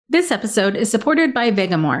This episode is supported by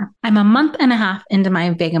Vegamore. I'm a month and a half into my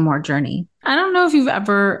Vegamore journey. I don't know if you've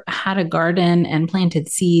ever had a garden and planted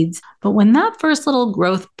seeds, but when that first little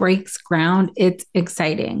growth breaks ground, it's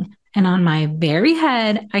exciting. And on my very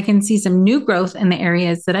head, I can see some new growth in the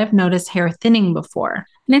areas that I've noticed hair thinning before.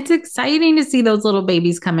 And it's exciting to see those little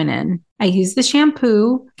babies coming in. I use the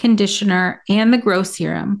shampoo, conditioner, and the grow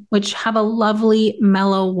serum, which have a lovely,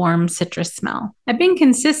 mellow, warm citrus smell. I've been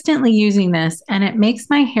consistently using this, and it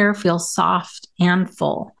makes my hair feel soft and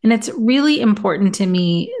full. And it's really important to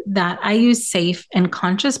me that I use safe and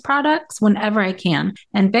conscious products whenever I can.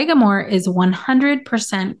 And Vegamore is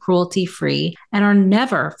 100% cruelty-free and are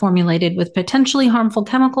never formulated with potentially harmful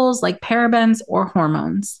chemicals like parabens or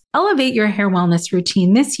hormones. Elevate your hair wellness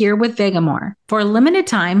routine this year with Vegamore. For a limited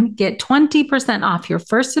time, get 20% off your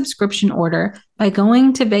first subscription order by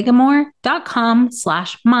going to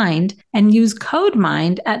vegamore.com/mind and use code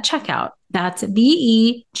MIND at checkout. That's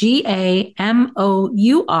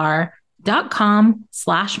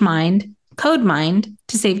vegamor.com/mind, code MIND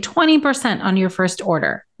to save 20% on your first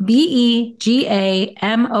order.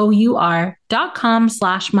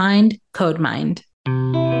 vegamor.com/mind, code MIND.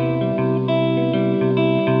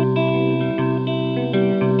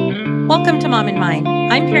 Welcome to Mom in Mind.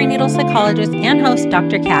 I'm perinatal psychologist and host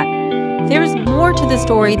Dr. Kat. There's more to the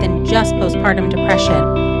story than just postpartum depression,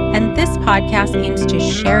 and this podcast aims to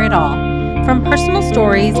share it all. From personal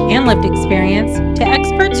stories and lived experience to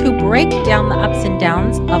experts who break down the ups and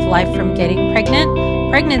downs of life from getting pregnant,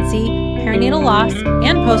 pregnancy, perinatal loss,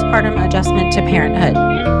 and postpartum adjustment to parenthood.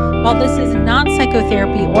 While this is not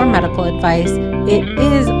psychotherapy or medical advice, it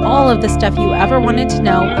is all of the stuff you ever wanted to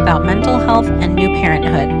know about mental health and new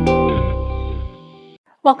parenthood.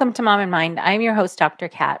 Welcome to Mom in Mind. I'm your host, Dr.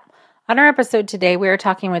 Kat. On our episode today, we are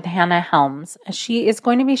talking with Hannah Helms. She is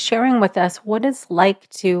going to be sharing with us what it's like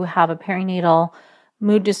to have a perinatal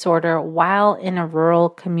mood disorder while in a rural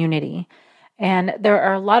community. And there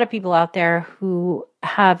are a lot of people out there who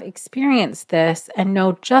have experienced this and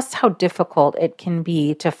know just how difficult it can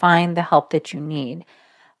be to find the help that you need,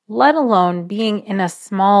 let alone being in a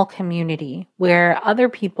small community where other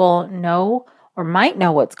people know or might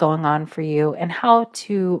know what's going on for you and how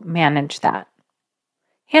to manage that.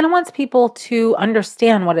 Hannah wants people to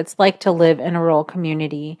understand what it's like to live in a rural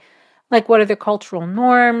community, like what are the cultural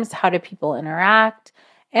norms, how do people interact,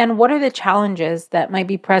 and what are the challenges that might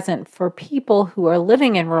be present for people who are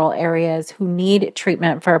living in rural areas who need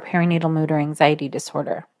treatment for a perinatal mood or anxiety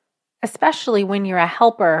disorder, especially when you're a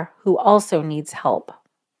helper who also needs help.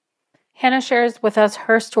 Hannah shares with us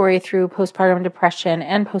her story through postpartum depression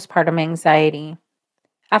and postpartum anxiety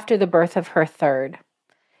after the birth of her third.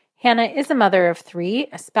 Hannah is a mother of three,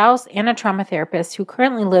 a spouse, and a trauma therapist who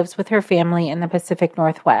currently lives with her family in the Pacific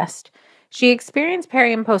Northwest. She experienced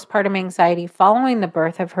peri and postpartum anxiety following the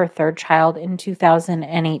birth of her third child in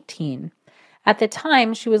 2018. At the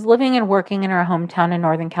time, she was living and working in her hometown in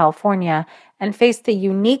Northern California and faced the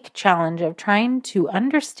unique challenge of trying to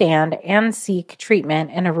understand and seek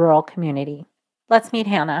treatment in a rural community. Let's meet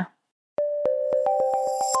Hannah.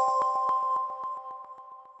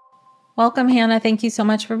 Welcome, Hannah. Thank you so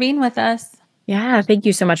much for being with us. Yeah, thank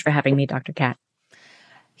you so much for having me, Dr. Kat.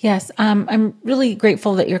 Yes, I'm really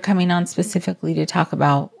grateful that you're coming on specifically to talk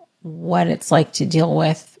about what it's like to deal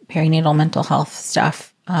with perinatal mental health stuff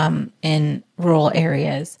in rural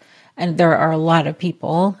areas. And there are a lot of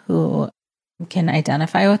people who can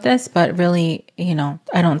identify with this, but really,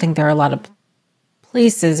 I don't think there are a lot of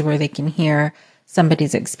places where they can hear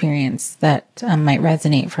somebody's experience that might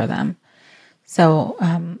resonate for them. So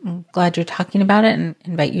I'm glad you're talking about it and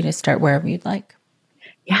invite you to start wherever you'd like.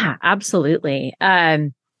 Yeah, absolutely.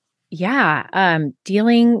 Dealing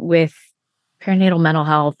with perinatal mental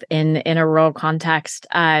health in a rural context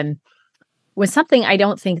was something I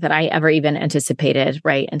don't think that I ever even anticipated,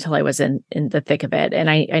 right, until I was in the thick of it. And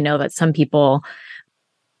I know that some people,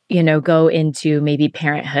 go into maybe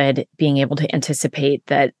parenthood being able to anticipate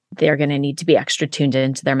that they're going to need to be extra tuned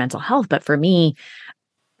into their mental health. But for me,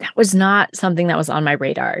 that was not something that was on my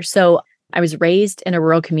radar. So I was raised in a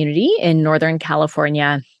rural community in Northern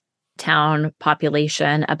California, town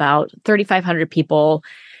population, about 3,500 people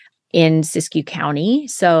in Siskiyou County.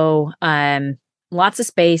 So lots of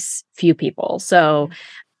space, few people. So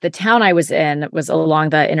the town I was in was along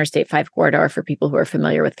the Interstate 5 corridor for people who are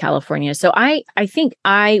familiar with California. So I think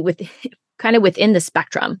kind of within the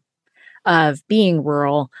spectrum of being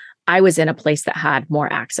rural, I was in a place that had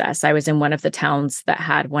more access. I was in one of the towns that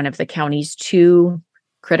had one of the county's 2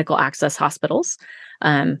 critical access hospitals.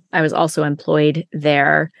 I was also employed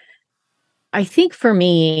there. I think for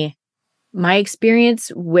me, my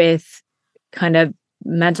experience with kind of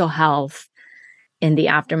mental health in the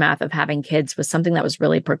aftermath of having kids was something that was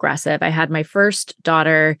really progressive. I had my first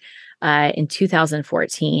daughter in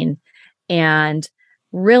 2014 and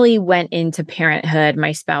really went into parenthood.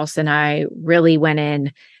 My spouse and I really went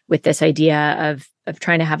in with this idea of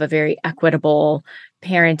trying to have a very equitable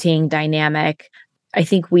parenting dynamic. I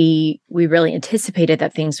think we really anticipated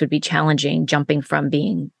that things would be challenging jumping from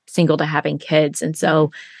being single to having kids. And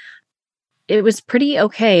so it was pretty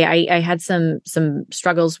okay. I had some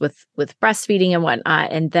struggles with breastfeeding and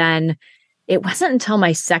whatnot. And then it wasn't until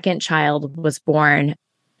my second child was born,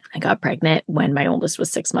 I got pregnant when my oldest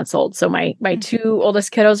was 6 months old. So my two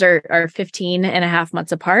oldest kiddos are 15 and a half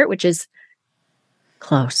months apart, which is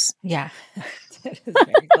close. Yeah. It is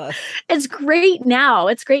very close. It's great now.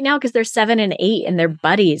 It's great now because they're 7 and 8 and they're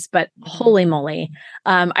buddies, but holy moly.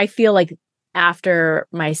 I feel like after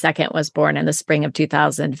my second was born in the spring of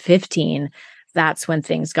 2015, that's when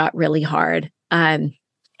things got really hard. And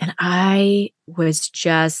I was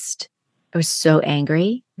so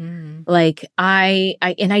angry. Like I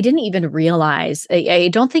didn't even realize, I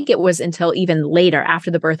don't think it was until even later after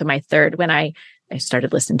the birth of my third, when I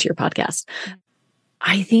started listening to your podcast.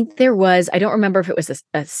 I think there was, I don't remember if it was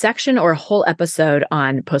a section or a whole episode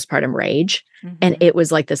on postpartum rage. And it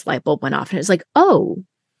was like this light bulb went off and it was like, oh,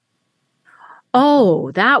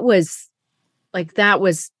 that was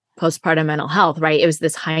postpartum mental health, right? It was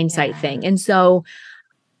this hindsight thing. And so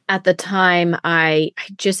at the time, I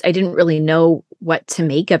didn't really know what to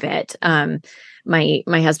make of it. My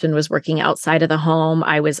husband was working outside of the home.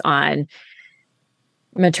 I was on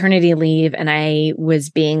maternity leave and I was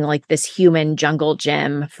being like this human jungle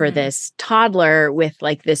gym for this toddler with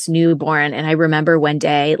like this newborn. And I remember one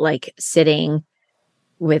day like sitting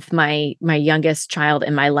with my youngest child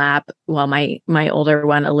in my lap while my older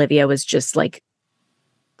one, Olivia, was just like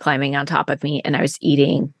climbing on top of me, and I was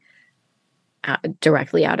eating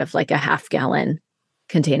directly out of like a half-gallon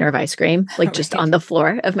container of ice cream, like just on the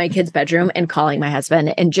floor of my kid's bedroom, and calling my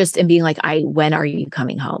husband and being like, when are you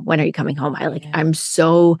coming home? When are you coming home? I'm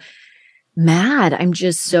so mad. I'm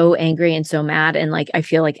just so angry and so mad. And like, I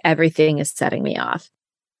feel like everything is setting me off.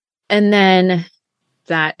 And then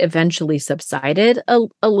that eventually subsided a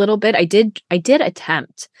little bit. I did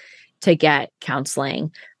attempt to get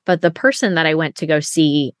counseling, but the person that I went to go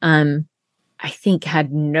see, I think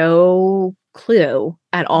had no clue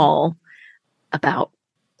at all about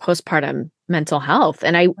postpartum mental health.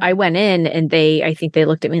 And I went in and I think they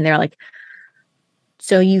looked at me and they're like,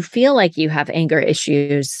 so you feel like you have anger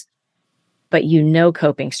issues, but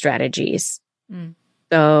coping strategies.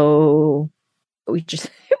 So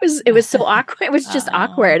it was so awkward. It was just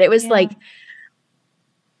awkward. It was like,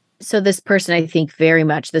 so this person, I think very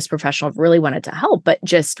much this professional really wanted to help, but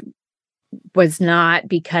just was not,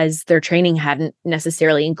 because their training hadn't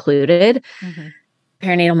necessarily included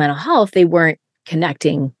perinatal mental health. They weren't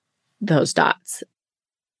connecting those dots.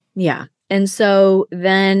 Yeah. And so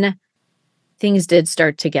then things did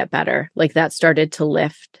start to get better. Like that started to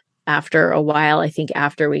lift after a while. I think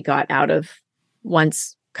after we got out of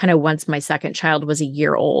once my second child was a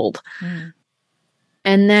year old.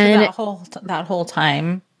 And then so that whole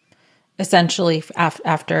time, essentially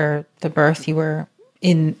after the birth, you were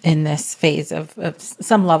in this phase of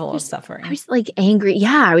some level of suffering. I was like angry.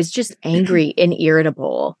 Yeah, I was just angry and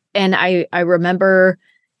irritable. And I remember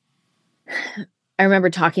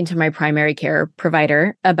talking to my primary care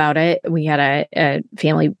provider about it. We had a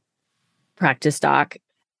family practice doc,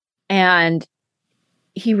 and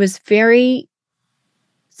he was very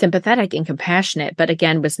sympathetic and compassionate, but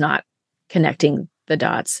again, was not connecting the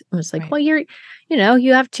dots. It was like, well, you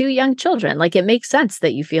have 2 young children. Like it makes sense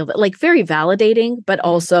that you feel that, like very validating, but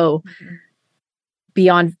also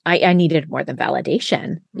beyond, I needed more than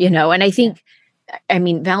validation, and I think,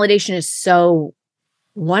 validation is so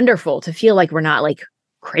wonderful to feel like we're not like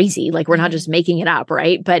crazy, like we're not just making it up.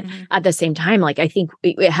 Right. But at the same time, like, I think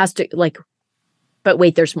it has to like, but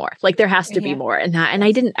wait, there's more, like there has to be more. And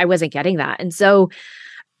I wasn't getting that. And so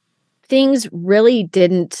things really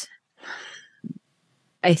didn't,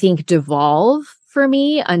 I think, devolve for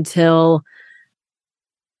me until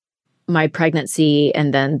my pregnancy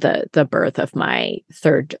and then the birth of my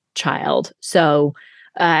third child. So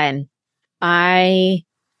in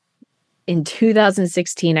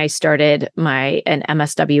 2016, I started an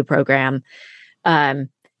MSW program, and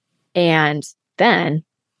then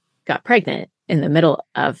got pregnant in the middle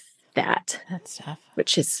of that. That's tough.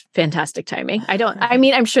 Which is fantastic timing.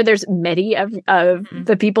 I'm sure there's many of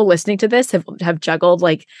the people listening to this have juggled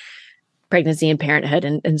like pregnancy and parenthood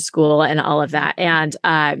and school and all of that. And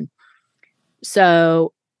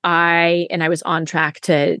so I was on track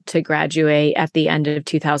to graduate at the end of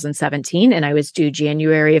 2017, and I was due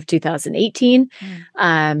January of 2018.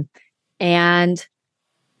 And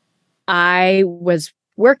I was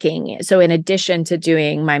working. So in addition to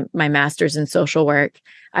doing my master's in social work,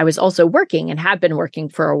 I was also working and have been working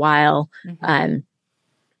for a while,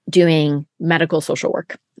 doing medical social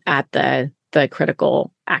work at the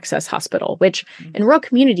critical access hospital, which in rural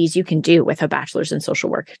communities you can do with a bachelor's in social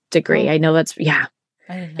work degree. I know that's,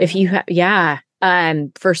 if you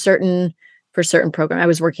for certain program, I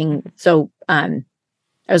was working. So,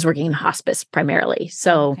 I was working in hospice primarily.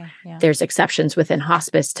 So there's exceptions within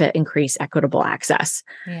hospice to increase equitable access,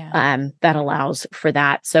 that allows for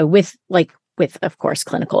that. So with of course,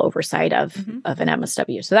 clinical oversight of an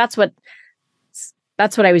MSW. So that's what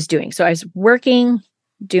I was doing. So I was working,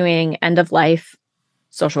 doing end of life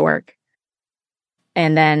social work,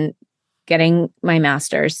 and then getting my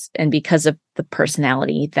master's. And because of the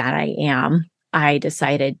personality that I am, I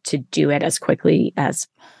decided to do it as quickly as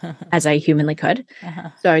I humanly could.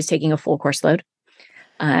 So I was taking a full course load.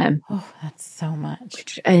 That's so much.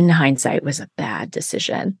 Which in hindsight was a bad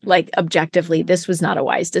decision. Like objectively, this was not a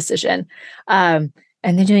wise decision. And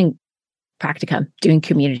then doing practicum, doing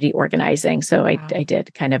community organizing. So I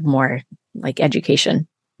did kind of more like education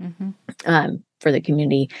for the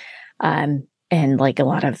community, and like a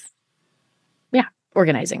lot of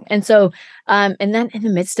organizing. And so, and then in the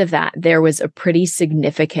midst of that, there was a pretty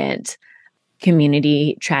significant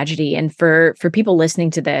community tragedy. And for people listening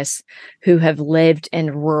to this who have lived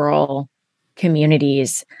in rural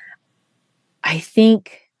communities, I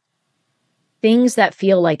think things that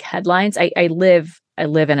feel like headlines, I live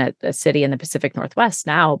in a city in the Pacific Northwest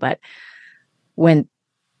now, but when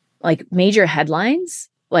like major headlines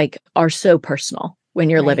like are so personal when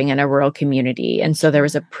you're living in a rural community. And so there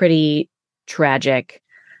was a pretty tragic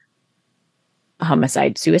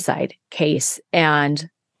homicide, suicide case. And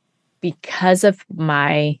because of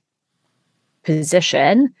my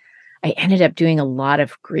position, I ended up doing a lot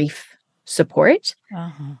of grief support.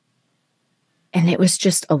 And it was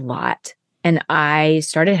just a lot. And I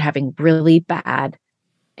started having really bad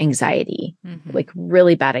anxiety, like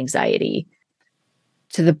really bad anxiety,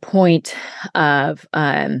 to the point of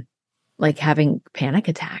like having panic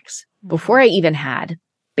attacks before I even had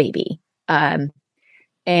baby.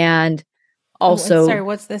 And also, sorry,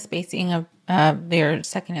 what's the spacing of their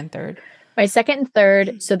second and third? My second and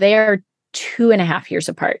third, so they are 2.5 years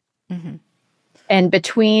apart. And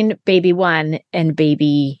between baby 1 and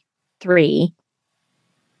baby 3,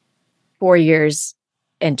 4 years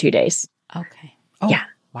and 2 days. Okay.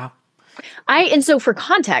 Wow. And so for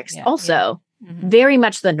context, very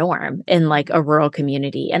much the norm in like a rural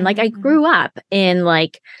community. And like I grew up in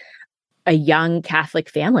like a young Catholic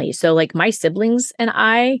family. So like my siblings and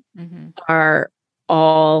I are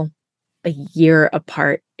all a year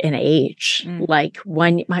apart in age. Like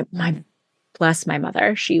my bless my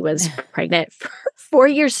mother, she was pregnant for 4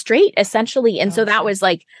 years straight, essentially. And so that was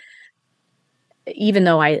like, even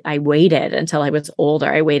though I waited until I was older,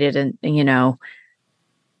 I waited until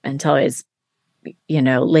I was,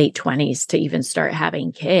 late 20s to even start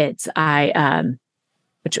having kids.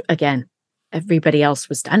 Which again, everybody else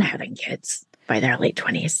was done having kids by their late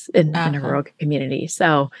 20s in a rural community.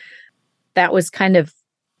 So that was kind of,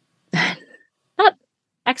 not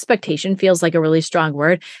expectation feels like a really strong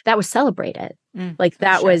word. That was celebrated. Like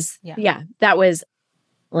that was, that was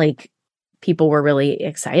like, people were really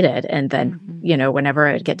excited. And then, whenever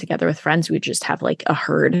I'd get together with friends, we'd just have like a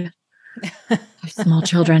herd of small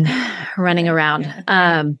children running around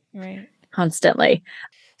constantly.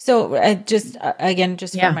 So just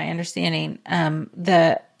for my understanding,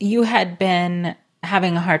 you had been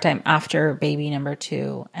having a hard time after baby number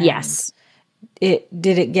 2. Yes. Did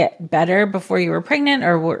it get better before you were pregnant,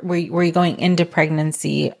 or were you going into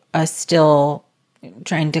pregnancy still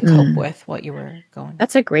trying to cope with what you were going?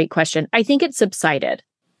 That's a great question. I think it subsided.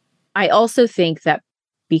 I also think that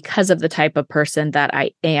because of the type of person that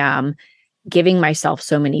I am, giving myself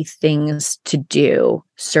so many things to do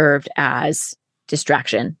served as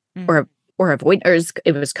distraction or avoid, or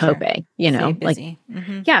it was coping, Stay busy.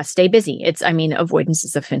 Stay busy. Avoidance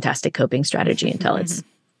is a fantastic coping strategy until it's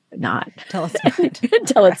not. Until it's not.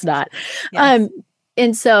 Until it's not. Yes.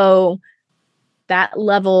 And so that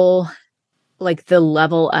level, like the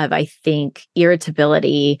level of, I think,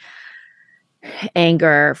 irritability,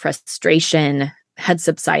 anger, frustration had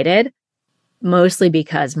subsided, mostly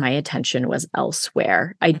because my attention was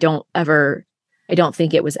elsewhere. I don't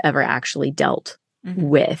think it was ever actually dealt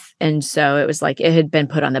with. And so it was like it had been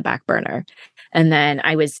put on the back burner. And then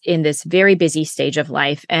I was in this very busy stage of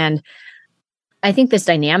life. And I think this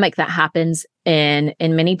dynamic that happens in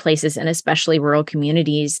many places, and especially rural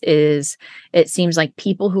communities, is it seems like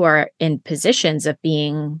people who are in positions of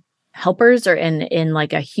being helpers or in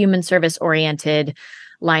like a human service oriented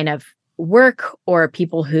line of work, or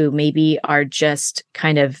people who maybe are just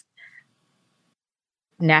kind of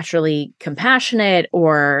naturally compassionate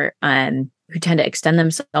or who tend to extend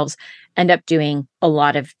themselves, end up doing a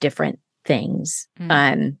lot of different things.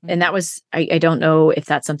 And that was, I don't know if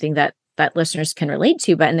that's something that listeners can relate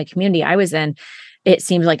to, but in the community I was in, it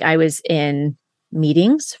seemed like I was in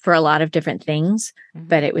meetings for a lot of different things,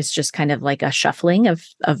 but it was just kind of like a shuffling of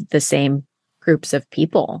the same groups of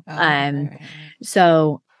people. Right.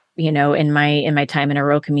 So, in my time in a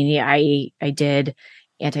rural community, I did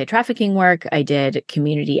anti-trafficking work. I did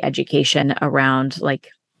community education around like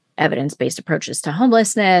evidence-based approaches to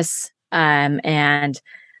homelessness, and,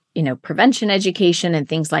 prevention education and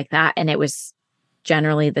things like that. And it was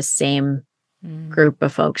generally the same group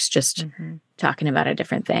of folks just talking about a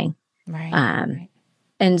different thing. Right. Right.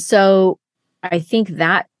 And so I think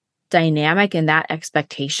that dynamic and that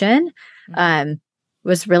expectation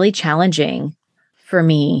was really challenging for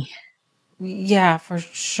me. Yeah, for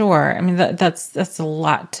sure. I mean, that's a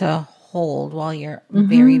lot to hold while you're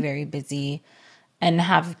very, very busy and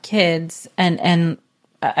have kids. And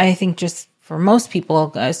I think just for most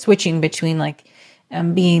people, switching between like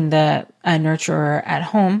being the nurturer at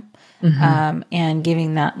home and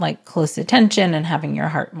giving that like close attention and having your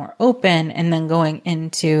heart more open, and then going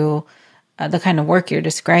into the kind of work you're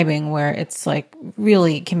describing where it's like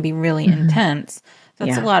really can be really intense.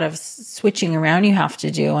 That's a lot of switching around you have to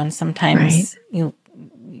do. And sometimes you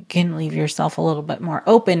can leave yourself a little bit more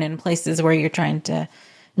open in places where you're trying to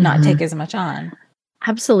not take as much on.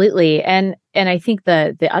 Absolutely. And I think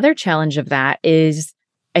the other challenge of that is,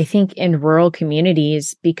 I think in rural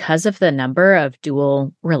communities, because of the number of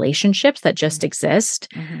dual relationships that just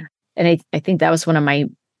exist. And I think that was one of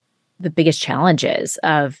the biggest challenges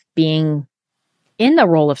of being in the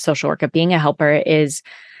role of social work, of being a helper, is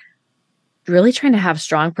really trying to have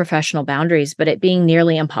strong professional boundaries, but it being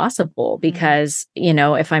nearly impossible because,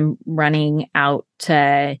 if I'm running out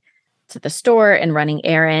to the store and running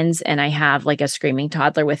errands and I have like a screaming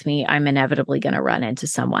toddler with me, I'm inevitably going to run into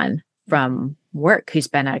someone from work who's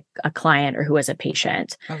been a client or who was a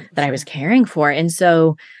patient that I was caring for. And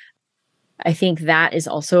so I think that is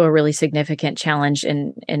also a really significant challenge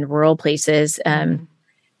in rural places, and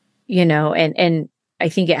I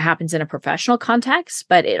think it happens in a professional context,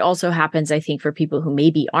 but it also happens, I think, for people who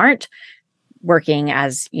maybe aren't working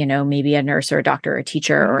as, maybe a nurse or a doctor or a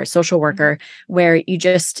teacher or a social worker, where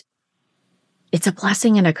it's a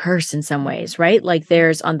blessing and a curse in some ways, right? Like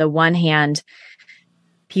there's, on the one hand,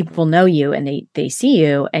 people know you and they see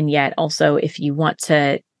you. And yet also, if you want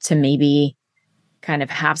to maybe kind of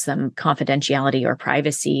have some confidentiality or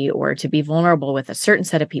privacy or to be vulnerable with a certain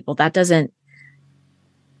set of people,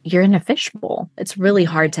 you're in a fishbowl. It's really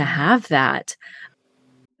hard to have that.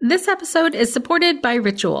 This episode is supported by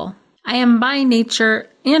Ritual. I am by nature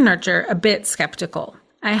and nurture a bit skeptical.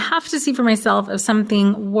 I have to see for myself if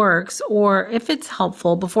something works or if it's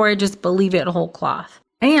helpful before I just believe it whole cloth.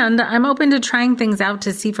 And I'm open to trying things out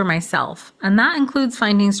to see for myself, and that includes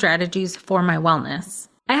finding strategies for my wellness.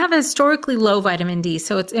 I have historically low vitamin D,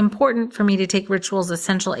 so it's important for me to take Ritual's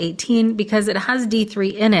Essential 18 because it has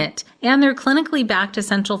D3 in it, and their clinically backed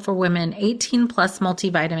Essential for Women 18 Plus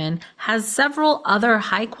multivitamin has several other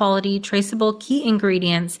high-quality, traceable key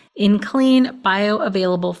ingredients in clean,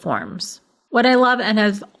 bioavailable forms. What I love and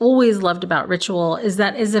have always loved about Ritual is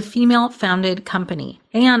that it's a female-founded company,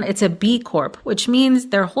 and it's a B Corp, which means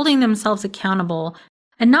they're holding themselves accountable,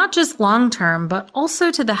 and not just long-term, but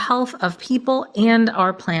also to the health of people and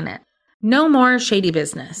our planet. No more shady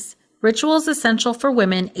business. Ritual's Essential for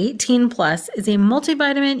Women 18 Plus is a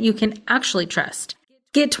multivitamin you can actually trust.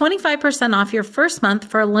 Get 25% off your first month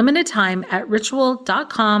for a limited time at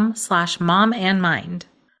ritual.com/momandmind.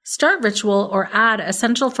 Start Ritual or add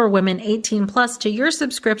Essential for Women 18 Plus to your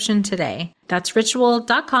subscription today. That's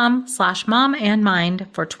ritual.com/momandmind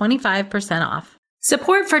for 25% off.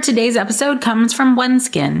 Support for today's episode comes from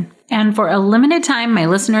OneSkin. And for a limited time, my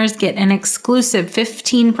listeners get an exclusive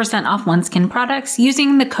 15% off OneSkin products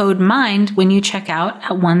using the code MIND when you check out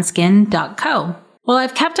at oneskin.co. Well,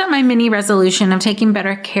 I've kept up my mini resolution of taking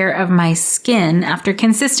better care of my skin after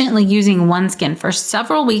consistently using OneSkin for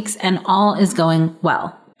several weeks, and all is going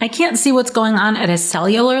well. I can't see what's going on at a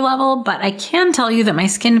cellular level, but I can tell you that my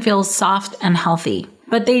skin feels soft and healthy.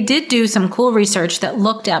 But they did do some cool research that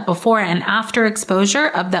looked at before and after exposure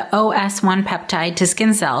of the OS1 peptide to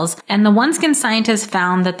skin cells, and the OneSkin scientists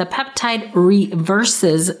found that the peptide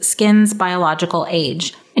reverses skin's biological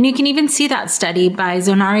age. And you can even see that study by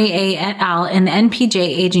Zonari A. et al. In the NPJ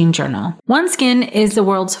Aging Journal. OneSkin is the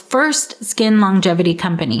world's first skin longevity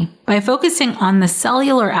company. By focusing on the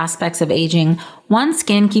cellular aspects of aging,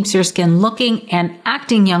 OneSkin keeps your skin looking and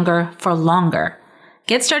acting younger for longer.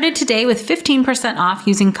 Get started today with 15% off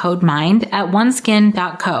using code MIND at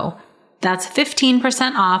oneskin.co. That's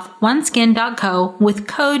 15% off oneskin.co with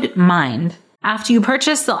code MIND. After you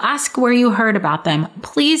purchase, they'll ask where you heard about them.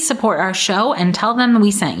 Please support our show and tell them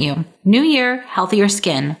we sent you. New year, healthier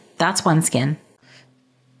skin. That's OneSkin.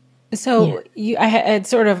 So I had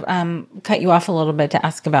sort of cut you off a little bit to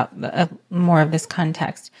ask about more of this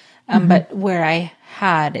context. But where I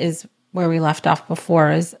had is where we left off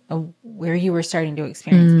before is where you were starting to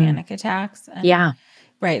experience panic attacks. Yeah.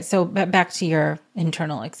 Right. So back to your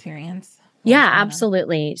internal experience. Yeah,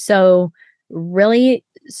 absolutely. So really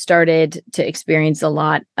started to experience a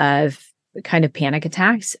lot of kind of panic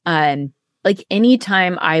attacks. Like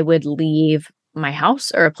anytime I would leave my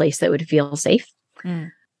house or a place that would feel safe,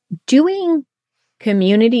 doing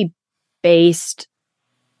community-based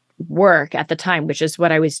work at the time, which is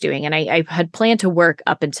what I was doing. And I had planned to work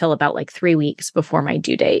up until about like 3 weeks before my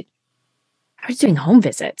due date. I was doing home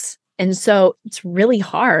visits. And so it's really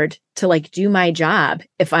hard to like do my job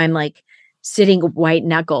if I'm like sitting white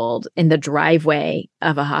knuckled in the driveway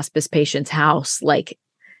of a hospice patient's house, like,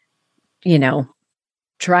 you know,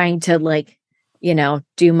 trying to like, you know,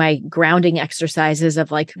 do my grounding exercises of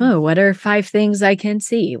like, oh, what are 5 things I can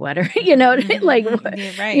see? What are, you know, like,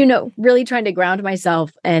 right. you know, really trying to ground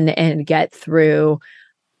myself and get through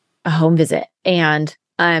a home visit. And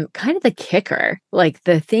kind of the kicker, like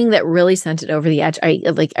the thing that really sent it over the edge.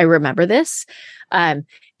 I remember this.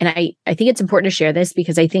 And I think it's important to share this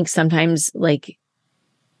because I think sometimes like,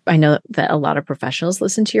 I know that a lot of professionals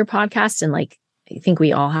listen to your podcast and like, I think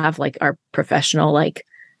we all have like our professional, like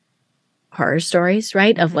horror stories,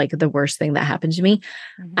 right? Of like the worst thing that happened to me.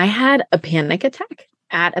 I had a panic attack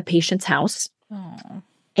at a patient's house.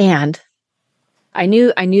 And I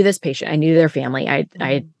knew this patient. I knew their family. I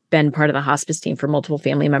had been part of the hospice team for multiple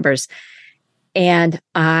family members. And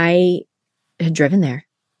I had driven there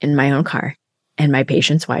in my own car. And my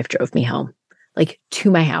patient's wife drove me home, like to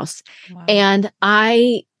my house. Wow. And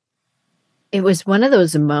it was one of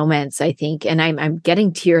those moments, I think, and I'm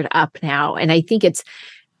getting teared up now. And I think it's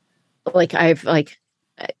like,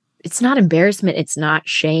 it's not embarrassment. It's not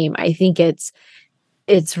shame. I think it's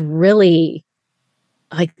really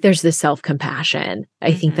like, there's this self-compassion,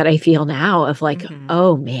 I think that I feel now of like,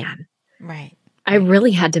 oh man, right. I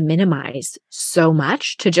really had to minimize so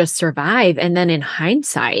much to just survive. And then in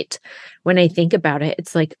hindsight, when I think about it,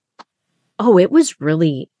 it's like, oh, it was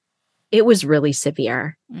really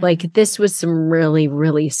severe. Like this was some really,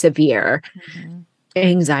 really severe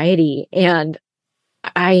anxiety. And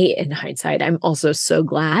in hindsight, I'm also so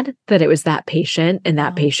glad that it was that patient and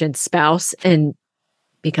that patient's spouse. And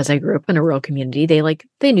because I grew up in a rural community,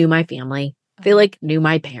 they knew my family. They like knew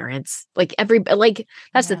my parents, like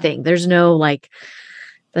that's the thing. There's no like,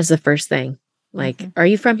 that's the first thing. Like, are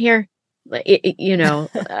you from here? Like, you know,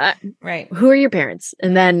 right. Who are your parents?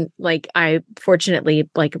 And then like, I fortunately,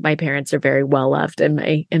 like my parents are very well loved in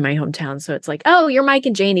my hometown. So it's like, oh, you're Mike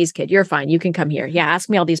and Janie's kid. You're fine. You can come here. Yeah.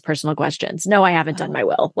 Ask me all these personal questions. No, I haven't done my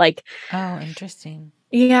will. Like, oh, interesting.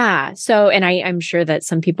 Yeah. So, and I'm sure that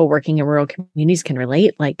some people working in rural communities can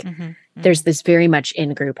relate. Like there's this very much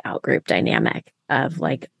in-group, out-group dynamic of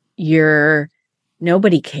like,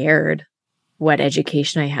 nobody cared what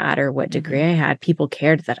education I had or what degree I had. People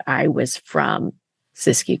cared that I was from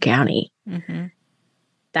Siskiyou County.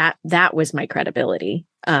 That was my credibility.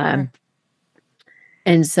 Sure.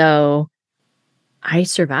 And so I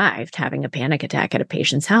survived having a panic attack at a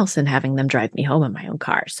patient's house and having them drive me home in my own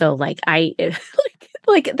car. So like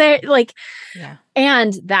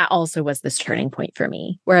and that also was this turning point for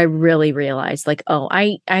me where I really realized like, oh,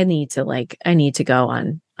 I need to go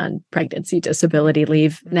on pregnancy disability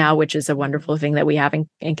leave now, which is a wonderful thing that we have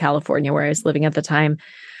in California where I was living at the time.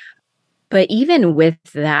 But even with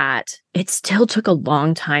that, it still took a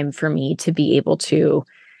long time for me to be able to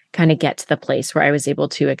kind of get to the place where I was able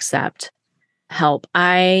to accept help.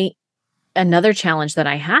 Another challenge that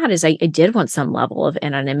I had is I did want some level of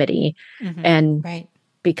anonymity. And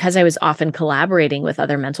because I was often collaborating with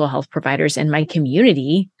other mental health providers in my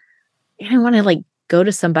community, I didn't want to like go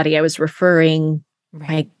to somebody I was referring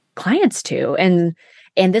my clients to. And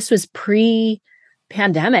this was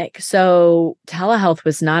pre-pandemic. So telehealth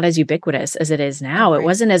was not as ubiquitous as it is now. It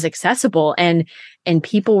wasn't as accessible. And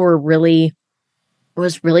people it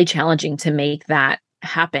was really challenging to make that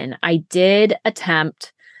happen. I did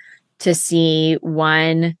attempt to see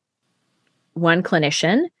one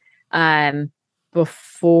clinician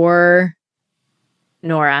before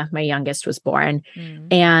Nora, my youngest, was born,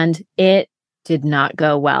 and it did not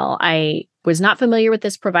go well. I was not familiar with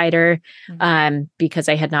this provider because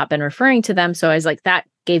I had not been referring to them. So I was like, that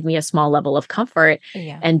gave me a small level of comfort.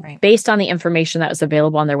 Yeah, and right. based on the information that was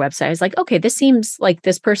available on their website, I was like, okay,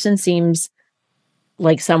 this person seems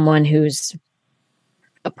like someone whose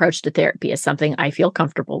approach to therapy is something I feel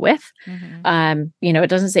comfortable with. It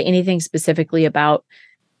doesn't say anything specifically about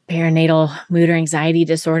perinatal mood or anxiety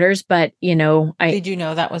disorders, but Did you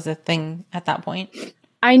know that was a thing at that point?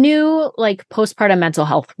 I knew like postpartum mental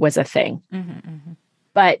health was a thing,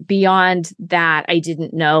 but beyond that, I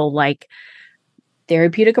didn't know like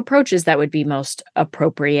therapeutic approaches that would be most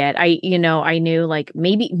appropriate. I knew like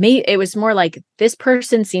maybe it was more like this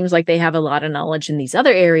person seems like they have a lot of knowledge in these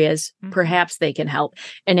other areas. Perhaps they can help.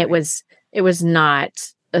 And it was not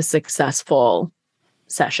a successful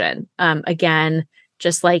session. Again,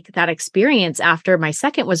 just like that experience after my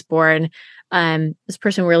second was born, this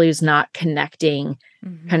person really was not connecting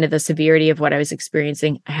kind of the severity of what I was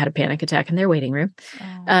experiencing. I had a panic attack in their waiting room.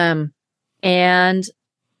 And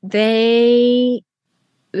this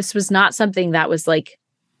was not something that was like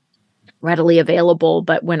readily available.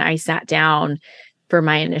 But when I sat down for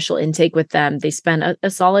my initial intake with them, they spent a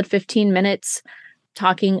solid 15 minutes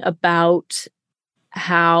talking about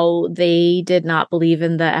how they did not believe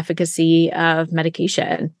in the efficacy of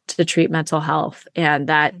medication to treat mental health, and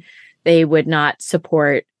that they would not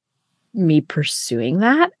support me pursuing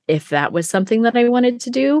that if that was something that I wanted to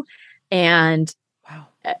do. And wow,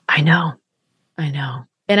 I know.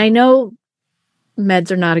 And I know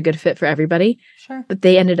meds are not a good fit for everybody, sure, but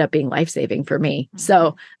they ended up being life-saving for me.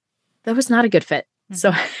 So that was not a good fit.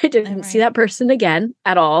 So I didn't see that person again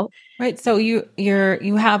at all. Right. So you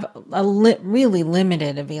have a really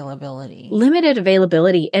limited availability.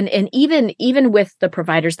 And even with the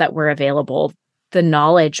providers that were available, the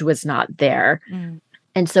knowledge was not there.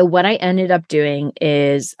 And so what I ended up doing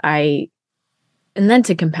is and then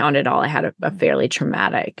to compound it all, I had a fairly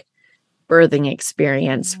traumatic birthing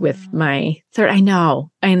experience with my third. I know.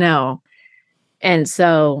 And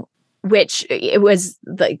so, which it was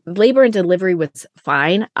the labor and delivery was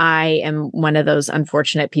fine. I am one of those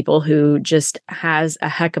unfortunate people who just has a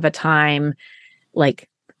heck of a time, like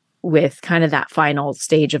with kind of that final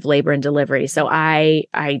stage of labor and delivery. So I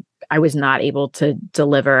was not able to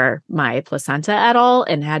deliver my placenta at all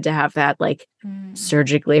and had to have that like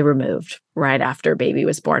surgically removed right after baby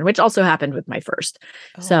was born, which also happened with my first.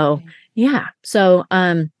 So yeah. So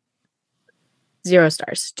 0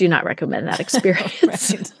 stars. Do not recommend that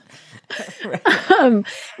experience. Right.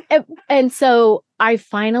 And so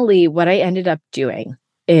what I ended up doing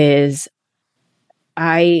is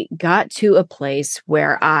I got to a place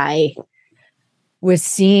where I was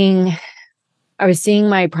seeing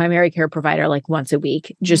my primary care provider like once a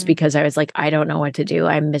week, just because I was like, I don't know what to do.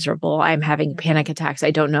 I'm miserable. I'm having panic attacks.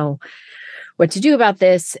 I don't know what to do about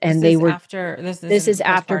this. And this is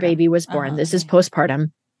after baby was born. This is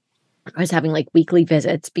postpartum. I was having like weekly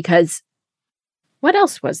visits because what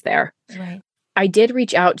else was there? Right. I did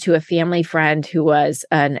reach out to a family friend who was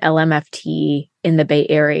an LMFT in the Bay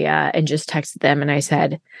Area and just texted them. And I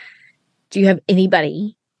said, do you have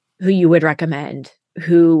anybody who you would recommend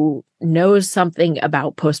who knows something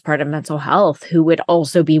about postpartum mental health who would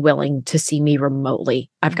also be willing to see me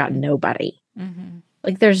remotely? I've got nobody.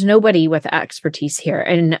 Like there's nobody with expertise here.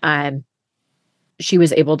 And she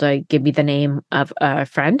was able to give me the name of a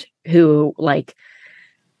friend who like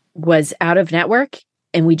was out of network,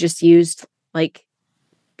 and we just used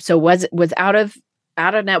was out of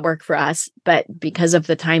network for us, but because of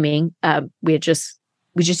the timing, we just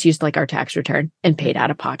used like our tax return and paid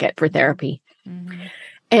out of pocket for therapy.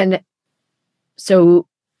 And so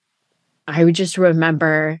I would just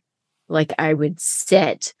remember like I would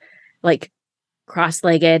sit like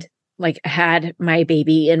cross-legged, like had my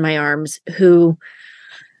baby in my arms, who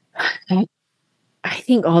I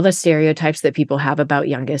think all the stereotypes that people have about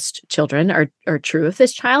youngest children are true of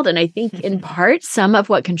this child. And I think in part, some of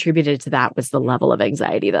what contributed to that was the level of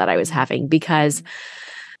anxiety that I was having, because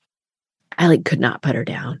I like could not put her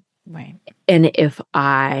down. Right. And if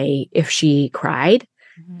she cried,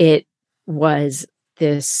 it was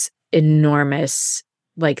this enormous,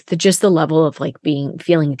 like just the level of like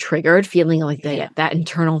feeling triggered, feeling like that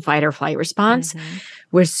internal fight or flight response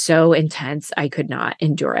was so intense. I could not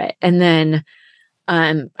endure it. And then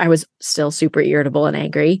I was still super irritable and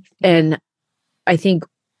angry. And I think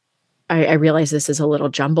I realize this is a little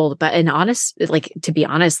jumbled, but to be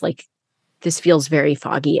honest, like this feels very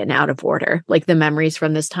foggy and out of order, like the memories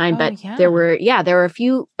from this time. There were a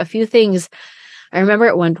few things. I remember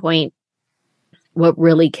at one point what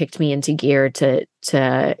really kicked me into gear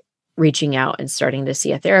to reaching out and starting to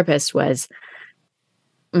see a therapist was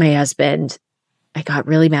my husband. I got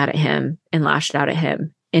really mad at him and lashed out at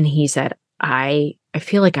him. And he said, I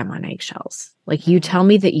feel like I'm on eggshells. Like, you tell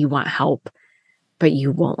me that you want help, but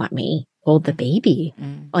you won't let me hold the baby.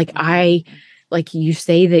 Like, you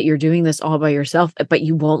say that you're doing this all by yourself, but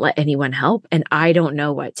you won't let anyone help. And I don't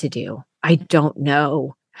know what to do. I don't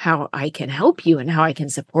know how I can help you and how I can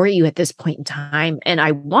support you at this point in time. And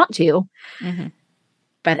I want to,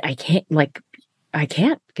 but I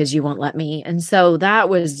can't because you won't let me. And so that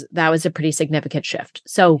was a pretty significant shift.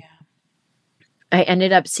 So I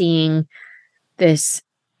ended up seeing this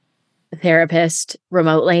therapist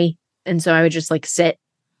remotely. And so I would just like sit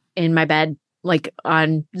in my bed, like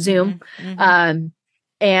on Zoom.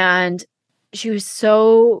 And she was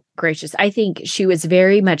so gracious. I think she was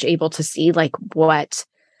very much able to see like what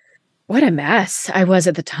a mess I was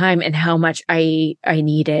at the time and how much I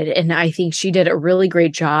needed. And I think she did a really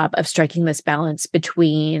great job of striking this balance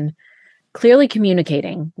between clearly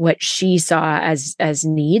communicating what she saw as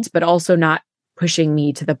needs, but also not pushing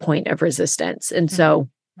me to the point of resistance. And so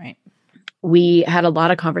we had a lot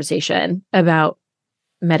of conversation about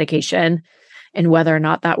medication and whether or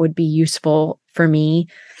not that would be useful for me.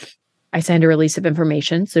 I signed a release of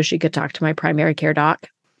information so she could talk to my primary care doc.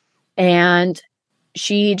 And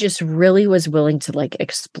she just really was willing to like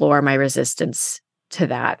explore my resistance to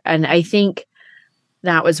that. And I think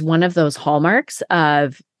that was one of those hallmarks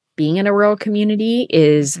of being in a rural community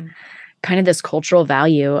is kind of this cultural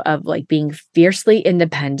value of like being fiercely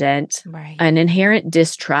independent, an inherent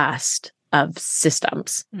distrust of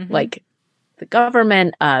systems, like the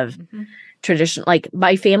government, of tradition, like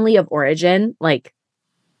my family of origin, like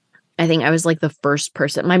I think I was like the first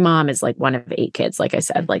person. My mom is like one of 8 kids, like I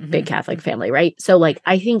said, like big Catholic family, right? So like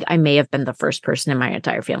I think I may have been the first person in my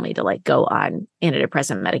entire family to like go on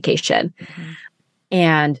antidepressant medication.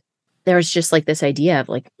 And there was just like this idea of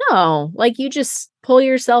like, no, like you just pull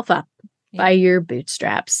yourself up by your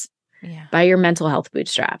bootstraps, by your mental health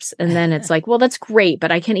bootstraps. And then it's like, well, that's great,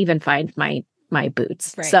 but I can't even find my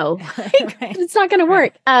boots. So it's not going to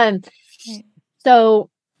work. So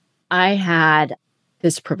I had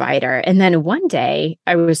this provider. And then one day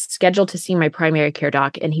I was scheduled to see my primary care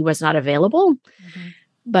doc and he was not available,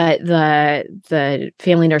 but the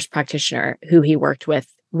family nurse practitioner who he worked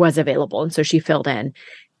with was available. And so she filled in.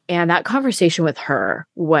 And that conversation with her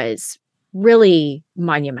was really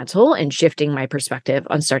monumental in shifting my perspective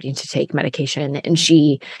on starting to take medication. And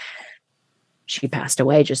she passed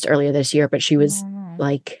away just earlier this year, but she was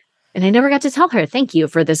like, and I never got to tell her, thank you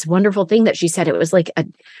for this wonderful thing that she said. It was like,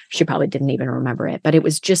 she probably didn't even remember it, but it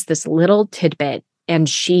was just this little tidbit. And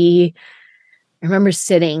I remember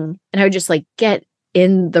sitting and I would just like get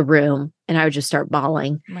in the room and I would just start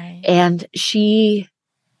bawling. And she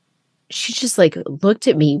just like looked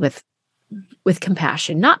at me with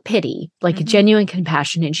compassion, not pity, like a genuine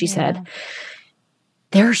compassion. And she said,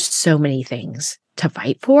 there are so many things to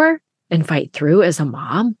fight for and fight through as a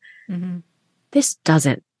mom. This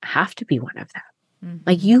doesn't have to be one of them.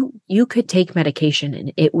 Like you could take medication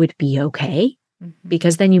and it would be okay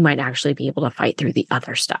because then you might actually be able to fight through the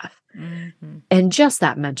other stuff. And just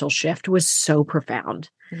that mental shift was so profound.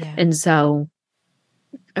 And so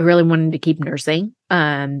I really wanted to keep nursing.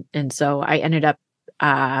 And so I ended up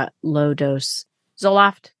low dose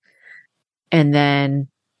Zoloft and then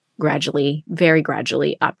very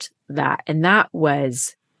gradually upped that. And that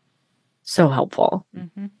was so helpful.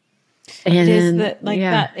 And is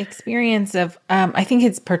that experience of, I think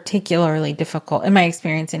it's particularly difficult in my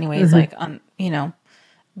experience anyways, like on,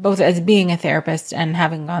 both as being a therapist and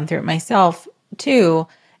having gone through it myself too,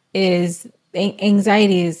 is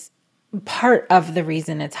anxiety is part of the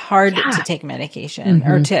reason it's hard to take medication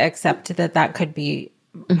or to accept that could be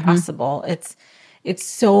possible. It's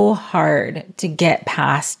so hard to get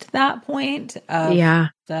past that point of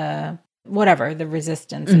the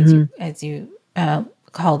resistance as you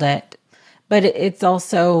called it. But it's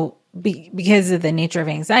also because of the nature of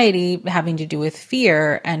anxiety having to do with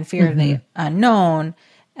fear and fear of the unknown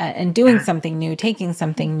and doing something new, taking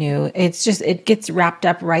something new. It's just, it gets wrapped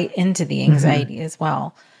up right into the anxiety as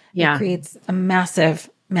well. It creates a massive,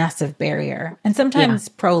 massive barrier and sometimes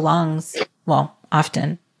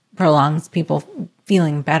often prolongs people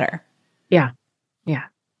feeling better. Yeah.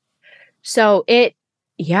 So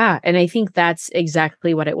and I think that's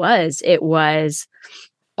exactly what it was. It was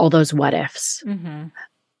all those what ifs.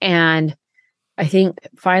 And I think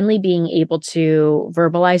finally being able to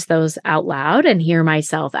verbalize those out loud and hear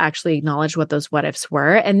myself actually acknowledge what those what ifs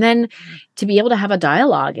were. And then to be able to have a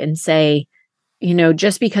dialogue and say,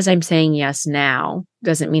 just because I'm saying yes now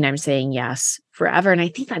doesn't mean I'm saying yes forever. And I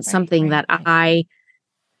think that's something that I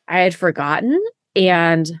had forgotten.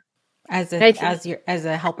 And as a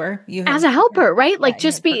helper, as a helper, right? Like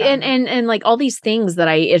just be and like all these things that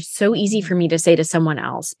it's so easy for me to say to someone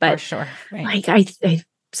else, but for sure, like I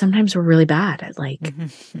sometimes we're really bad at like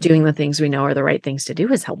doing the things we know are the right things to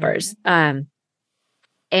do as helpers.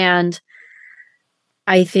 And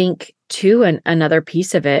I think too, another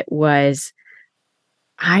piece of it was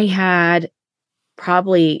I had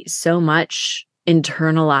probably so much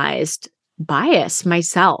internalized bias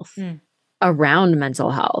myself around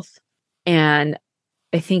mental health. And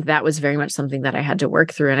I think that was very much something that I had to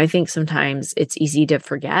work through. And I think sometimes it's easy to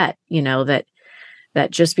forget, that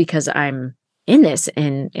just because I'm in this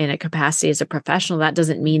in a capacity as a professional, that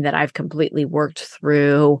doesn't mean that I've completely worked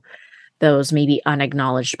through those maybe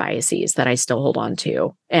unacknowledged biases that I still hold on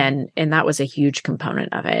to. And that was a huge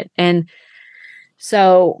component of it. And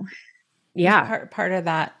so, yeah. Part of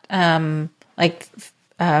that,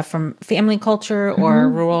 from family culture or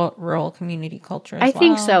rural community culture as I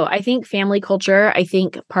think so. I think family culture. I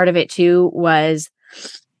think part of it too was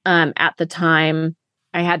at the time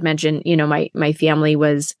I had mentioned, my family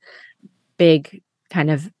was big,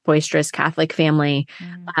 kind of boisterous Catholic family.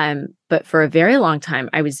 But for a very long time,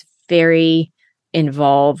 I was very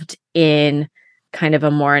involved in kind of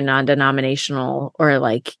a more non-denominational or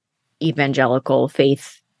like evangelical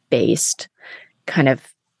faith-based kind of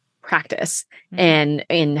practice and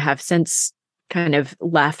have since kind of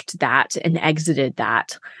left that and exited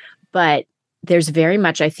that. But there's very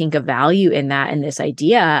much, I think, a value in that, and this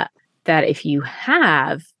idea that if you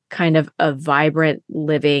have kind of a vibrant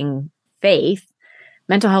living faith,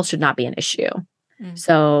 mental health should not be an issue.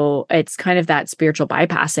 So it's kind of that spiritual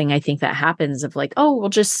bypassing, I think, that happens of like, oh, well,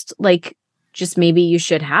 just maybe you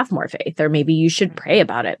should have more faith, or maybe you should pray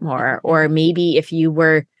about it more, or maybe if you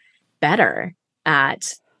were better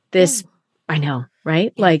at this, I know,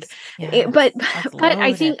 right? But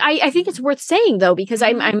I think it's worth saying though, because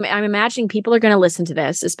I'm imagining people are going to listen to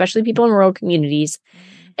this, especially people in rural communities,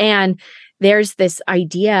 and there's this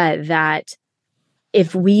idea that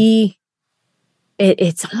if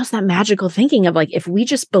it's almost that magical thinking of like, if we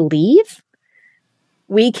just believe,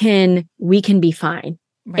 we can be fine.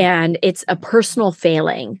 Right. And it's a personal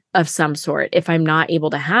failing of some sort if I'm not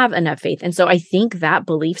able to have enough faith. And so I think that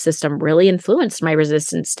belief system really influenced my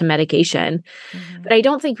resistance to medication. But I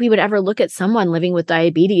don't think we would ever look at someone living with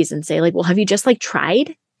diabetes and say like, well, have you just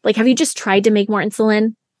tried? Like, have you just tried to make more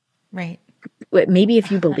insulin? Right. Maybe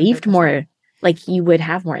if you believed 100%. More, like you would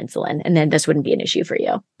have more insulin and then this wouldn't be an issue for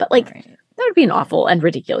you. But that would be an awful and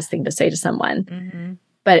ridiculous thing to say to someone.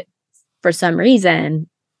 But for some reason,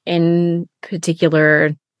 in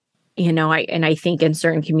particular, I think in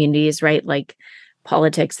certain communities, right, like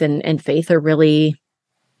politics and faith are really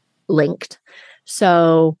linked.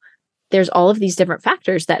 So there's all of these different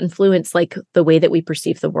factors that influence like the way that we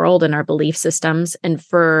perceive the world and our belief systems. And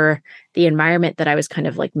for the environment that I was kind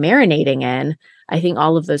of like marinating in, I think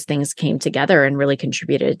all of those things came together and really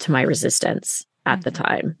contributed to my resistance at the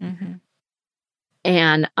time.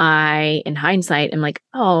 And I, in hindsight, am like,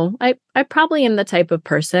 oh, I probably am the type of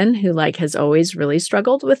person who like has always really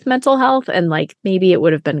struggled with mental health. And like, maybe it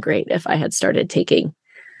would have been great if I had started taking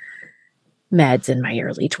meds in my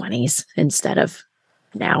early 20s instead of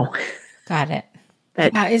now. Got it.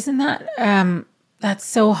 Isn't that, that's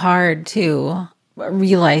so hard to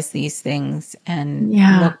realize these things and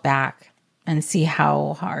look back and see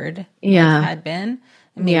how hard it had been.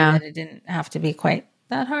 And maybe that it didn't have to be quite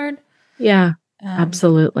that hard. Yeah.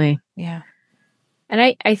 Absolutely. Yeah.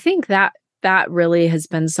 And I think that really has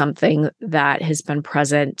been something that has been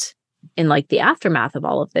present in like the aftermath of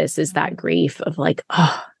all of this is that grief of like,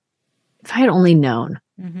 oh, if I had only known,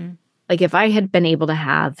 like if I had been able to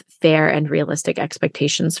have fair and realistic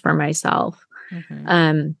expectations for myself.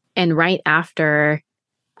 And right after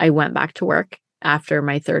I went back to work, after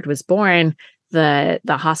my third was born, the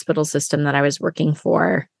hospital system that I was working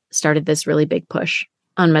for started this really big push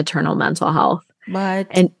on maternal mental health. What?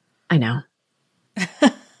 And I know.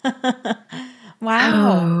 Wow.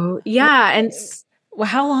 Oh, yeah. And well,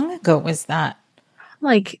 how long ago was that?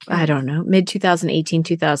 Like, I don't know, mid 2018,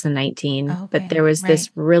 2019. Okay, but there was this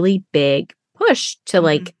really big push to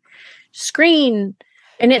like screen.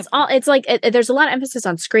 And it's like, there's a lot of emphasis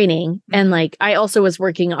on screening. And like, I also was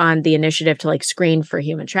working on the initiative to like screen for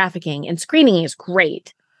human trafficking, and screening is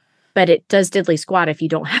great, but it does diddly squat if you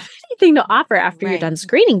don't have anything to offer after you're done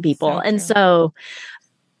screening people. So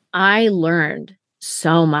I learned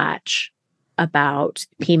so much about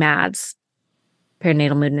PMADs,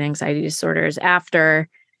 perinatal mood and anxiety disorders, after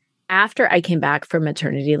after I came back from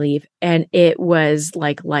maternity leave, and it was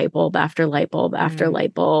like light bulb after light bulb after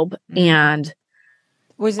light bulb. And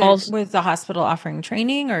was the hospital offering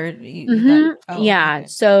training or okay.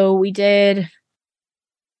 So we did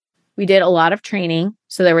a lot of training.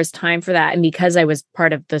 So there was time for that. And because I was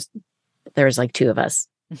part of this, there was like 2 of us.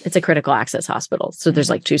 It's a critical access hospital. So there's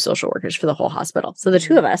like 2 social workers for the whole hospital. So the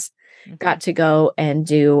 2 of us got to go and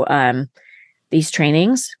do these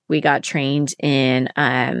trainings. We got trained in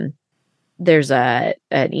there's an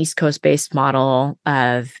East Coast based model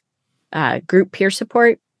of group peer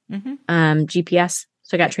support, GPS.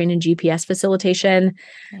 So I got trained in GPS facilitation.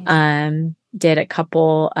 Did a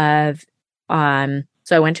couple of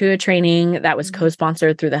so I went to a training that was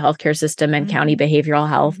co-sponsored through the healthcare system and county behavioral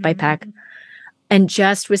health by PEC, and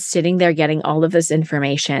just was sitting there getting all of this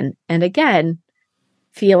information. And again,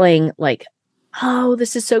 feeling like, oh,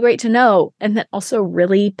 this is so great to know. And then also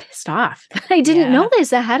really pissed off that I didn't know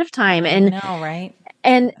this ahead of time. And right.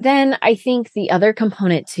 And then I think the other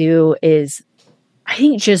component too is, I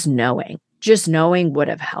think just knowing would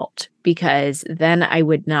have helped, because then I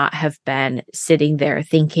would not have been sitting there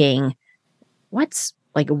thinking,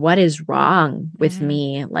 what is wrong with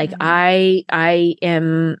me? Like I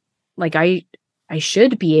am like, I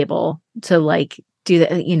should be able to like do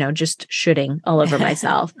that, just shooting all over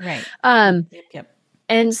myself. Right. Yep.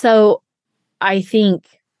 And so I think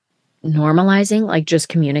normalizing, like just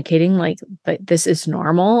communicating, like, but this is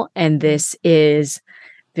normal. And this is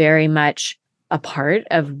very much a part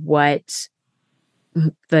of what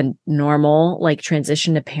the normal like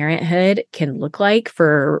transition to parenthood can look like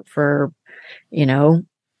for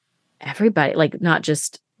everybody, like not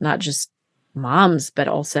just moms, but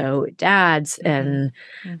also dads and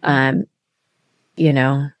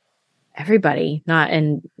everybody, not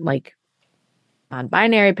and like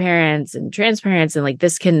non-binary parents and trans parents, and like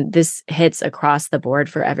this hits across the board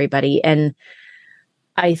for everybody. And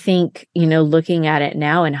I think, looking at it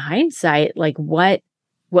now in hindsight, like what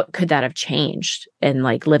could that have changed in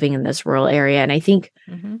like living in this rural area? And I think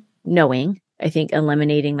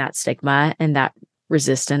eliminating that stigma and that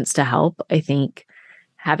resistance to help, I think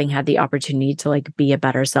having had the opportunity to like be a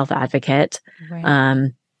better self-advocate,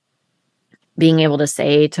 being able to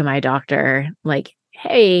say to my doctor, like,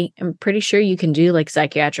 hey, I'm pretty sure you can do like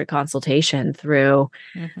psychiatric consultation through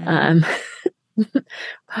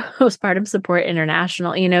Postpartum Support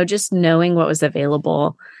International, just knowing what was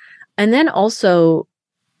available. And then also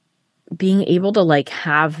being able to like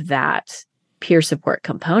have that peer support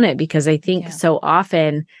component, because I think so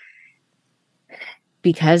often,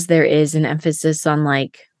 because there is an emphasis on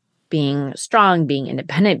like being strong, being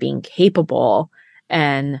independent, being capable,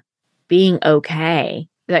 and being okay,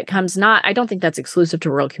 that comes I don't think that's exclusive to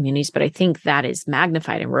rural communities, but I think that is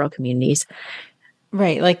magnified in rural communities.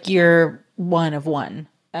 Right. Like you're one of one.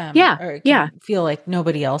 Feel like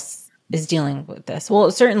nobody else is dealing with this.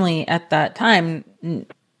 Well, certainly at that time,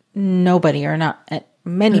 nobody or not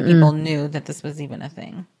many people knew that this was even a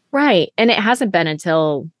thing. Right. And it hasn't been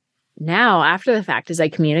until now, after the fact, as I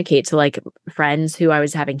communicate to like friends who I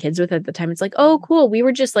was having kids with at the time, it's like, oh, cool. We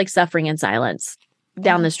were just like suffering in silence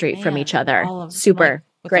down the street from each other. Super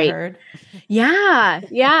great.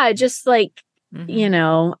 Yeah. Just like,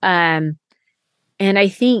 and I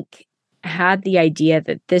think had the idea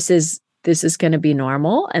that this is going to be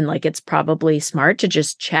normal, and like it's probably smart to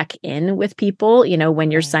just check in with people, when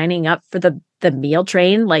you're signing up for the meal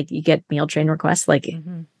train, like you get meal train requests like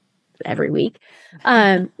every week,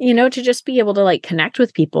 to just be able to like connect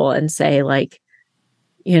with people and say like,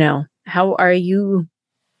 how are you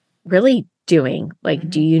really doing? Like,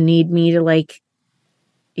 do you need me to like,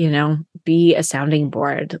 be a sounding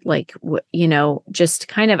board? Like, just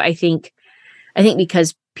kind of, I think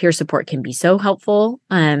because peer support can be so helpful,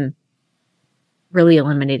 really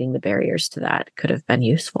eliminating the barriers to that could have been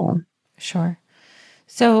useful. Sure.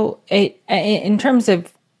 So in terms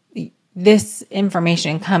of this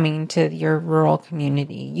information coming to your rural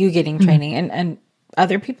community, you getting training and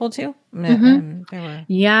other people too?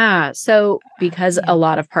 Yeah. So because a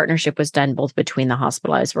lot of partnership was done both between the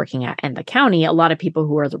hospital I was working at and the county, a lot of people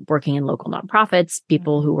who were working in local nonprofits,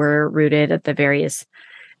 people who were rooted at the various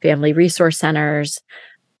family resource centers.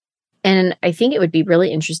 And I think it would be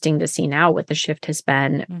really interesting to see now what the shift has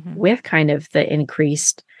been with kind of the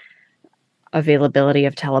increased availability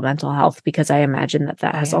of telemental health, because I imagine that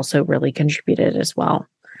has also really contributed as well.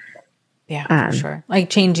 Yeah, for sure. Like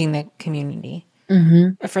changing the community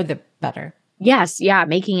for the better. Yes. Yeah.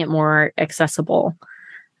 Making it more accessible.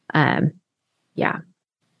 Yeah.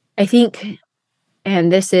 I think,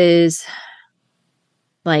 and this is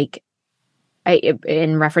like,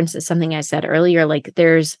 in reference to something I said earlier, like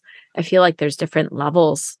I feel like there's different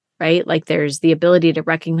levels right? Like there's the ability to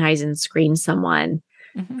recognize and screen someone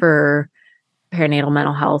for perinatal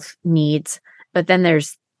mental health needs. But then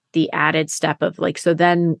there's the added step of like, so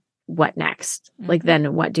then what next? Like,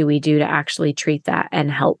 then what do we do to actually treat that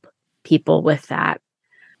and help people with that?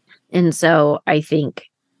 And so I think,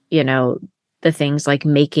 the things like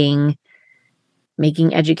making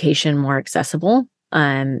education more accessible,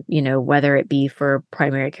 whether it be for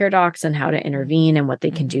primary care docs and how to intervene and what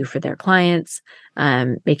they can do for their clients,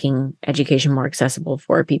 making education more accessible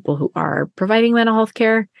for people who are providing mental health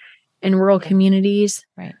care in rural communities.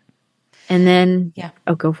 Right. And then, yeah.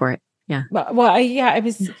 Oh, go for it. Yeah.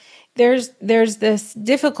 There's this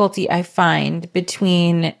difficulty I find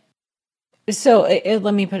between,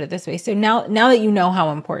 let me put it this way. So now that you know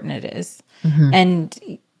how important it is,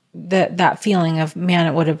 and that feeling of, man,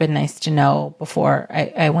 it would have been nice to know before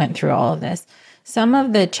I went through all of this. Some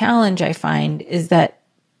of the challenge I find is that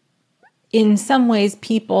in some ways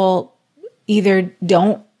people either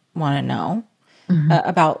don't want to know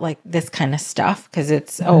about like this kind of stuff because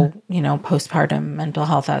it's, postpartum mental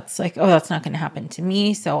health. That's like, that's not going to happen to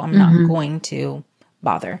me. So I'm not going to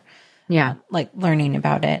bother. Yeah. Like learning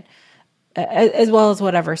about it, as well as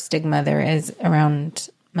whatever stigma there is around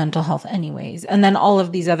mental health anyways. And then all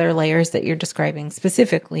of these other layers that you're describing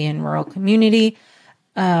specifically in rural community,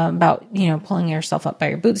 about, pulling yourself up by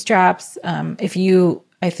your bootstraps.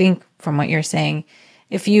 I think from what you're saying,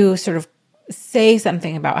 if you sort of say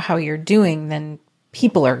something about how you're doing, then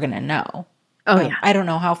people are going to know. Yeah. I don't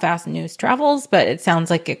know how fast news travels, but it sounds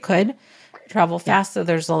like it could travel fast. So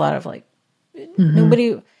there's a lot of like,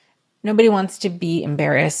 nobody wants to be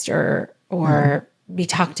embarrassed or be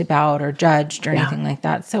talked about or judged or anything like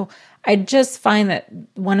that. So I just find that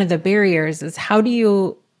one of the barriers is, how do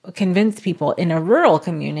you convince people in a rural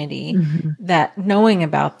community that knowing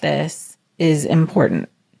about this is important?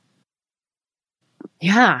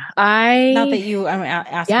 Yeah. Not that I'm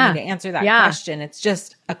asking you to answer that question. It's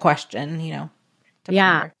just a question, to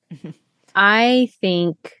ponder. I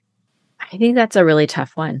think that's a really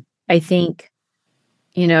tough one. I think,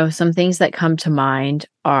 some things that come to mind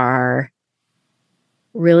are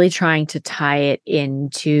really trying to tie it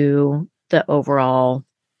into the overall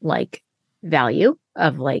like value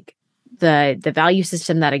of like the value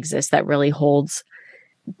system that exists that really holds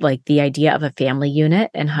like the idea of a family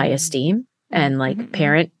unit in high esteem and like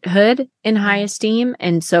parenthood in high esteem.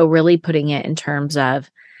 And so really putting it in terms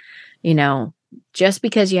of, just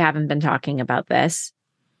because you haven't been talking about this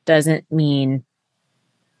doesn't mean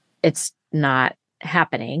it's not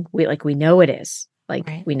happening. We know it is.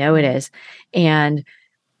 We know it is. And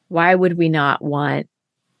why would we not want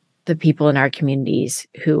the people in our communities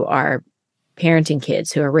who are parenting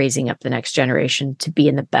kids, who are raising up the next generation, to be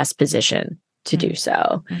in the best position to do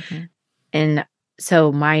so? And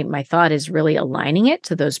so my thought is really aligning it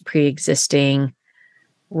to those pre-existing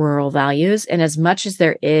rural values. And as much as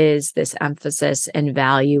there is this emphasis and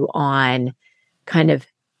value on kind of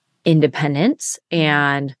independence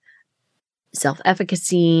and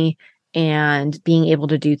self-efficacy and being able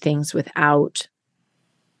to do things without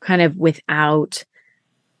having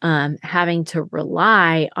to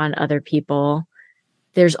rely on other people,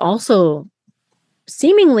 there's also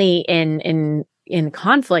seemingly in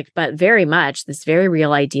conflict, but very much this very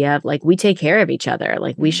real idea of like, we take care of each other.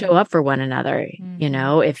 Like we show up for one another.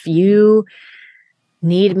 If you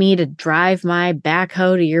need me to drive my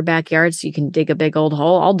backhoe to your backyard so you can dig a big old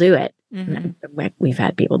hole, I'll do it. We've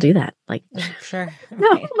had people do that. Like, sure.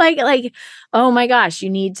 No, like, oh my gosh, you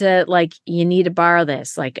need to borrow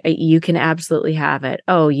this. Like, you can absolutely have it.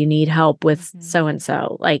 Oh, you need help with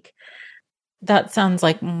so-and-so. Like, that sounds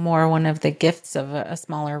like more one of the gifts of a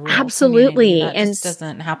smaller rural absolutely. That just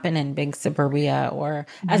doesn't happen in big suburbia or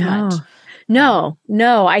as much. No.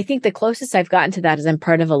 I think the closest I've gotten to that is I'm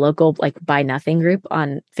part of a local like buy nothing group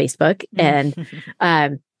on Facebook. And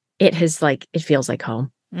it feels like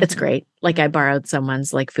home. It's great. Like I borrowed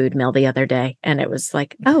someone's like food meal the other day and it was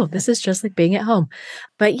like, oh, this is just like being at home.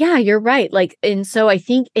 But yeah, you're right. Like, and so I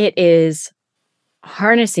think it is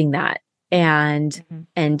harnessing that and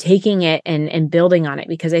taking it and building on it,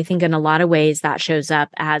 because I think in a lot of ways that shows up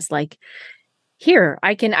as like, here,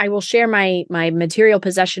 I will share my material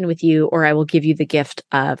possession with you, or I will give you the gift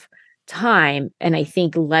of time. And I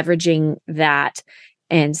think leveraging that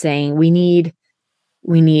and saying we need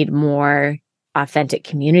more authentic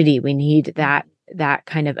community. We need that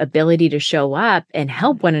kind of ability to show up and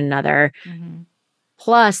help one another,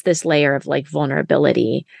 plus this layer of like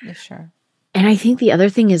vulnerability. Yeah, sure. And I think the other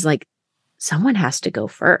thing is like, someone has to go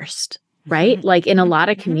first. right? Like in a lot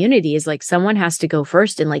of communities, like someone has to go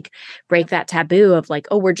first and like break that taboo of like,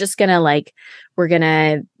 oh, we're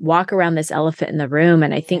gonna walk around this elephant in the room.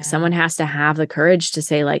 And I think someone has to have the courage to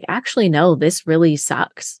say like, actually, no, this really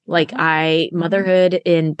sucks. Like motherhood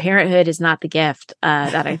and parenthood is not the gift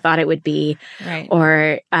that I thought it would be. Right.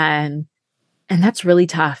 Or, and that's really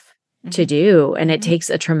tough to do. And it takes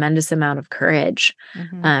a tremendous amount of courage.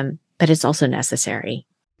 But it's also necessary.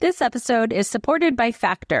 This episode is supported by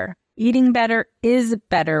Factor. Eating better is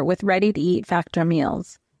better with ready-to-eat Factor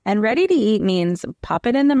meals. And ready-to-eat means pop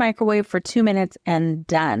it in the microwave for 2 minutes and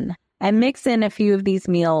done. I mix in a few of these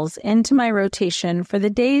meals into my rotation for the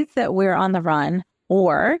days that we're on the run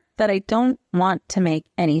or that I don't want to make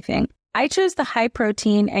anything. I chose the high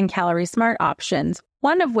protein and calorie smart options,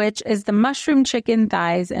 one of which is the mushroom chicken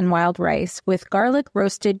thighs and wild rice with garlic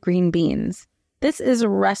roasted green beans. This is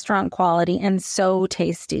restaurant quality and so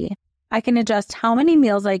tasty. I can adjust how many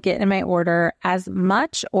meals I get in my order as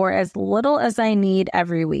much or as little as I need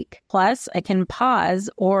every week. Plus, I can pause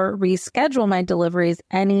or reschedule my deliveries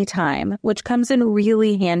anytime, which comes in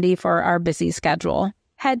really handy for our busy schedule.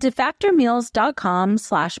 Head to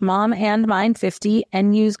factormeals.com/momandmine50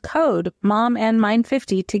 and use code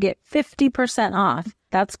momandmine50 to get 50% off.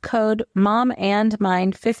 That's code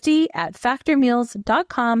momandmine50 at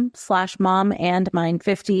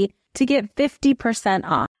factormeals.com/momandmine50 to get 50%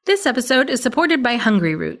 off. This episode is supported by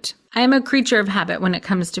Hungry Root. I am a creature of habit when it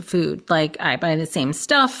comes to food. Like, I buy the same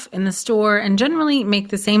stuff in the store and generally make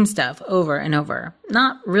the same stuff over and over.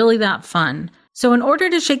 Not really that fun. So in order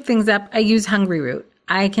to shake things up, I use Hungry Root.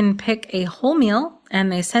 I can pick a whole meal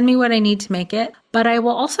and they send me what I need to make it, but I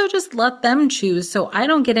will also just let them choose so I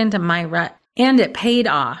don't get into my rut. And it paid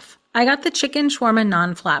off. I got the chicken shawarma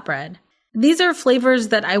non-flatbread. These are flavors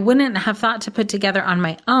that I wouldn't have thought to put together on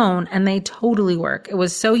my own, and they totally work. It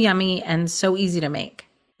was so yummy and so easy to make.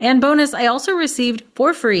 And bonus, I also received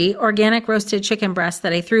for free organic roasted chicken breasts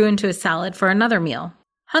that I threw into a salad for another meal.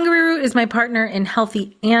 Hungry Root is my partner in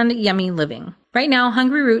healthy and yummy living. Right now,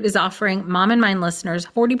 Hungry Root is offering Mom and Mine listeners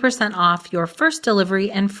 40% off your first delivery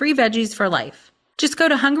and free veggies for life. Just go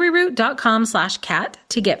to hungryroot.com/cat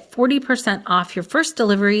to get 40% off your first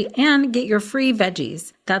delivery and get your free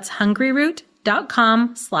veggies. That's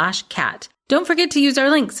hungryroot.com/cat. Don't forget to use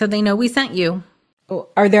our link so they know we sent you.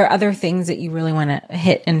 Are there other things that you really want to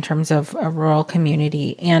hit in terms of a rural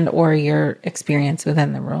community and or your experience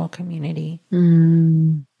within the rural community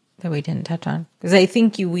that we didn't touch on? Because I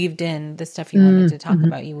think you weaved in the stuff you wanted to talk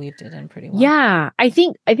about. You weaved it in pretty well. Yeah, I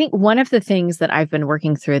think one of the things that I've been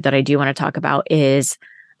working through that I do want to talk about is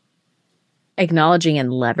acknowledging and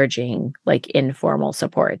leveraging like informal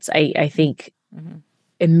supports. I think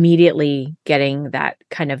immediately getting that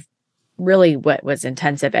kind of really what was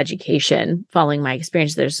intensive education following my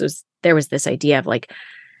experience, there was this idea of like,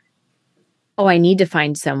 oh, I need to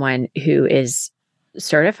find someone who is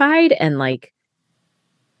certified and like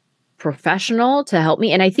professional to help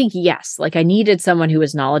me. And I think, yes, like I needed someone who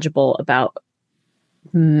was knowledgeable about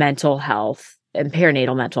mental health and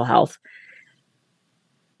perinatal mental health.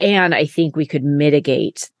 And I think we could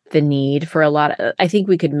mitigate the need for I think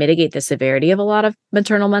we could mitigate the severity of a lot of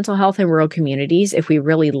maternal mental health in rural communities if we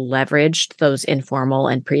really leveraged those informal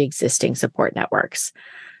and pre-existing support networks.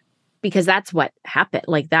 Because that's what happened.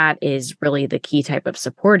 Like that is really the key type of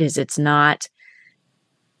support is it's not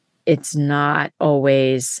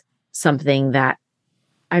always something that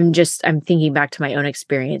I'm thinking back to my own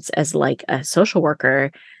experience as like a social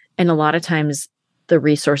worker. And a lot of times the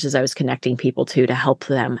resources I was connecting people to help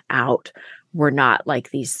them out were not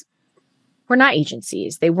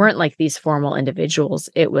agencies. They weren't like these formal individuals.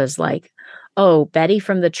 It was like, oh, Betty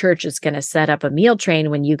from the church is going to set up a meal train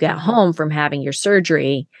when you get home from having your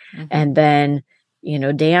surgery. And then,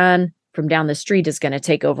 Dan from down the street is going to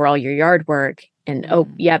take over all your yard work. And oh,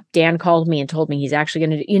 yep, Dan called me and told me he's actually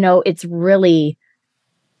going to it's really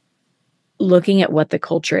looking at what the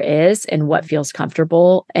culture is and what feels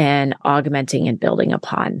comfortable and augmenting and building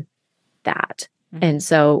upon that. And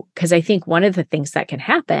so, because I think one of the things that can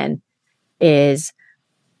happen is,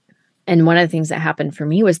 and one of the things that happened for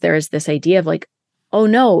me was there is this idea of like, oh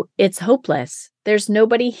no, it's hopeless. There's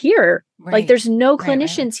nobody here. Right. Like there's no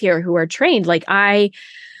clinicians here who are trained. Like I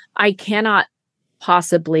cannot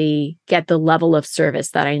possibly get the level of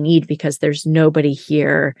service that I need because there's nobody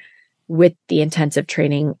here with the intensive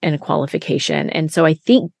training and qualification. And so I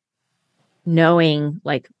think knowing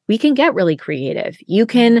like we can get really creative. You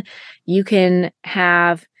can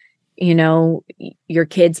have, your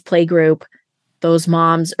kids play group. Those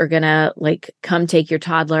moms are going to like come take your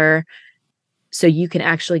toddler so you can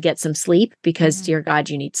actually get some sleep because dear God,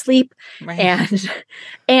 you need sleep. Right.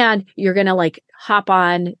 And you're going to like hop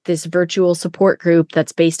on this virtual support group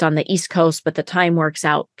that's based on the East Coast, but the time works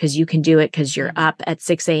out because you can do it because you're up at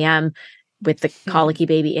 6 a.m. with the colicky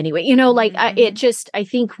baby anyway. I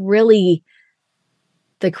think really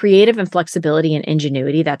the creative and flexibility and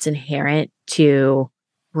ingenuity that's inherent to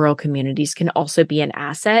rural communities can also be an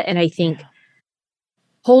asset. And I think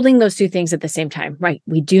holding those two things at the same time, right?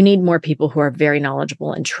 We do need more people who are very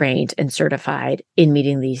knowledgeable and trained and certified in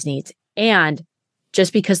meeting these needs. And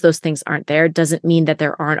just because those things aren't there doesn't mean that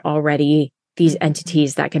there aren't already these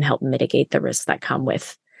entities that can help mitigate the risks that come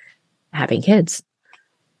with having kids.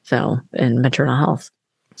 So, and maternal health.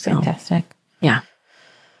 So, fantastic. Yeah.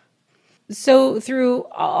 So through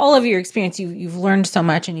all of your experience, you've learned so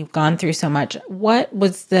much and you've gone through so much. What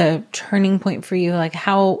was the turning point for you? Like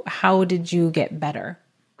how did you get better?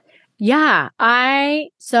 Yeah, I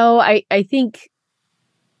think,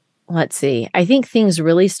 let's see, I think things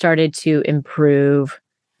really started to improve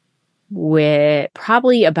with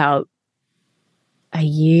probably about a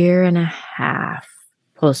year and a half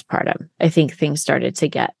postpartum. I think things started to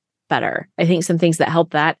get better. I think some things that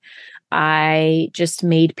helped that, I just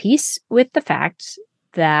made peace with the fact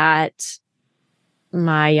that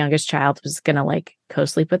my youngest child was going to like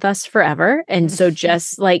co-sleep with us forever. And so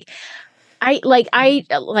just like, I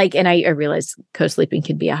realize co-sleeping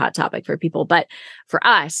can be a hot topic for people, but for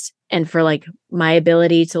us and for like my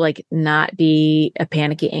ability to like not be a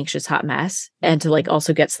panicky, anxious, hot mess and to like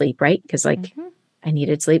also get sleep, right? Because like I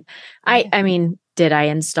needed sleep. I mean, did I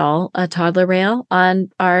install a toddler rail on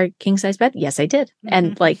our king size bed? Yes, I did.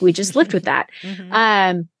 And like we just lived with that.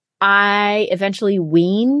 I eventually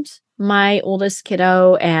weaned my oldest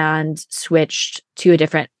kiddo and switched to a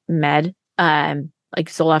different med. Like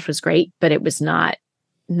Zoloft was great, but it was not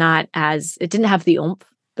as, it didn't have the oomph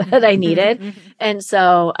that I needed. And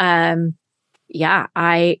so, I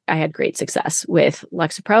had great success with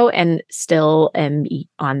Lexapro and still am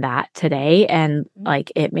on that today. And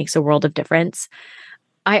like, it makes a world of difference.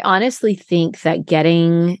 I honestly think that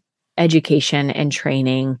getting education and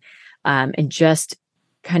training, and just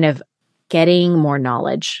kind of getting more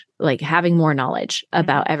knowledge, like having more knowledge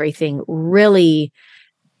about everything really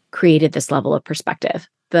created this level of perspective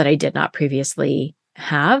that I did not previously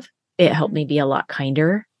have. It helped me be a lot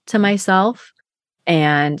kinder to myself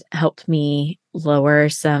and helped me lower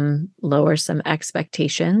some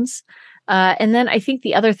expectations. And then I think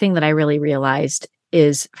the other thing that I really realized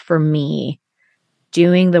is for me,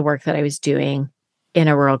 doing the work that I was doing in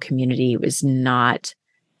a rural community was not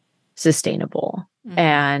sustainable.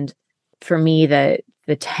 And for me, the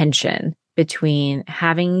tension between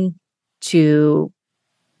having to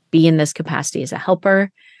be in this capacity as a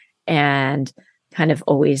helper and kind of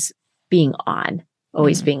always being on,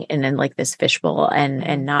 always being in like this fishbowl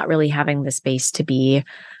and not really having the space to be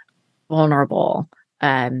vulnerable,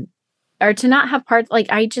 or to not have parts. Like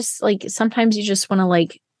I just like, sometimes you just want to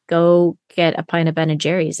like go get a pint of Ben and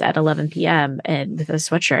Jerry's at 11 p.m. and with a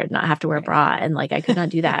sweatshirt, not have to wear a bra. And like, I could not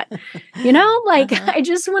do that, I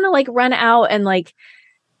just want to like run out and like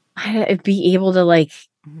be able to like,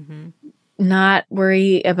 not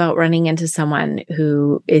worry about running into someone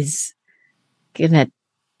who is gonna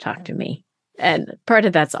talk to me. And part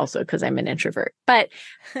of that's also because I'm an introvert. But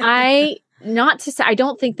I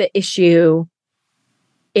don't think the issue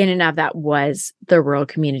in and of that was the rural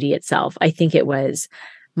community itself. I think it was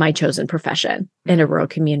my chosen profession in a rural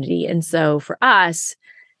community. And so for us,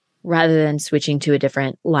 rather than switching to a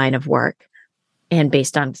different line of work and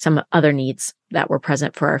based on some other needs that were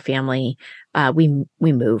present for our family, we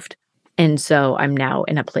moved. And so I'm now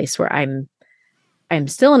in a place where I'm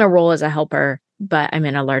still in a role as a helper, but I'm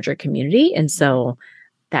in a larger community. And so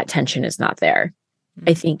that tension is not there.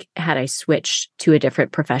 I think had I switched to a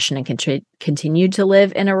different profession and continued to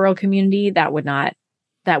live in a rural community, that would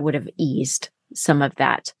have eased some of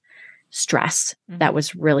that stress that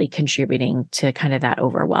was really contributing to kind of that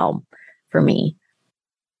overwhelm for me.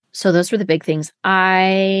 So those were the big things.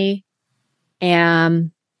 I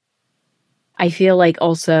feel like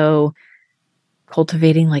also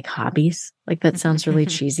cultivating like hobbies, like that sounds really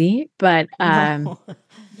cheesy, but but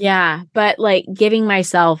like giving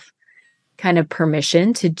myself kind of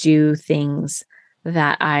permission to do things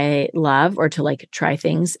that I love or to like try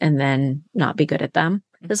things and then not be good at them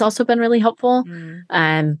has also been really helpful.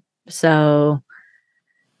 So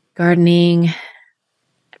gardening,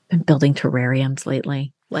 I've been building terrariums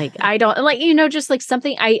lately. Like I don't like, just like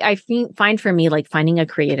something I find for me, like finding a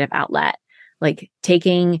creative outlet, like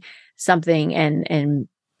taking something and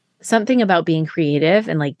something about being creative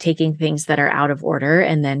and like taking things that are out of order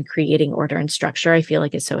and then creating order and structure, I feel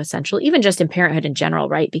like is so essential, even just in parenthood in general,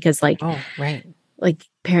 right? Because like, like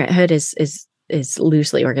parenthood is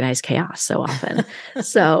loosely organized chaos so often.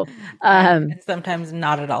 So, and sometimes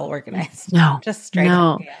not at all organized. No, just straight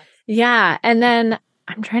up chaos. Yeah. And then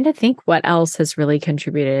I'm trying to think what else has really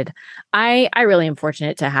contributed. I really am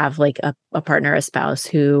fortunate to have like a partner, a spouse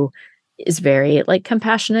who is very like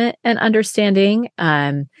compassionate and understanding,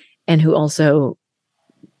 and who also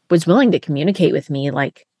was willing to communicate with me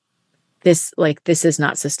like this is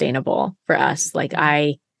not sustainable for us. Like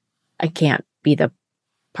I can't be the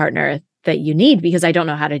partner that you need because I don't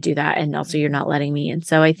know how to do that. And also you're not letting me. And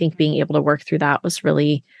so I think being able to work through that was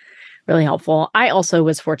really, really helpful. I also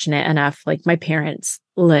was fortunate enough, like my parents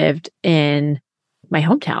lived in my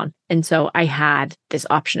hometown. And so I had this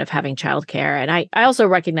option of having childcare. And I also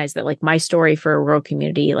recognized that like my story for a rural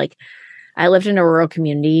community, like I lived in a rural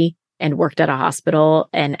community and worked at a hospital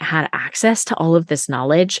and had access to all of this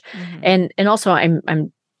knowledge. And also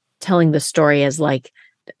I'm telling the story as like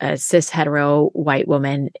a cis hetero white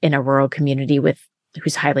woman in a rural community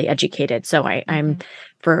who's highly educated. So I'm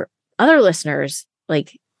for other listeners,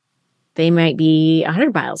 like they might be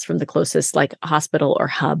 100 miles from the closest like hospital or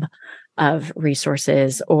hub of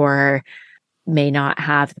resources, or may not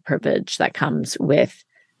have the privilege that comes with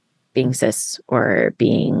being cis or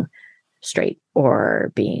being straight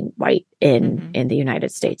or being white in the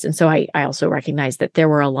United States. And so I also recognize that there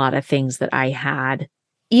were a lot of things that I had,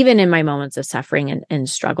 even in my moments of suffering and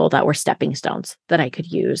struggle, that were stepping stones that I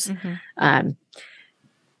could use.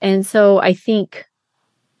 And so I think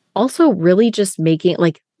also really just making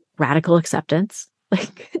like radical acceptance,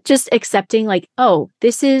 like just accepting like, oh,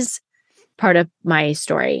 this is part of my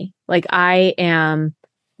story. Like I'm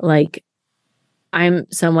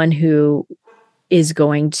someone who is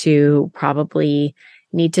going to probably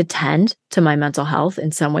need to tend to my mental health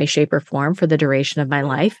in some way, shape, or form for the duration of my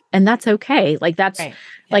life. And that's okay. Like that's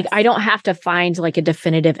like, I don't have to find like a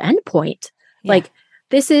definitive endpoint. Like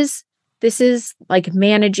this is like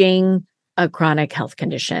managing a chronic health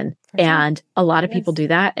condition. And a lot of people do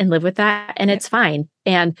that and live with that, and it's fine.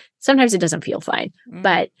 And sometimes it doesn't feel fine.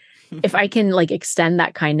 But if I can like extend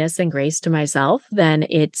that kindness and grace to myself, then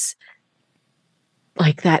it's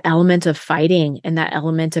like that element of fighting and that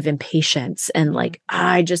element of impatience and like,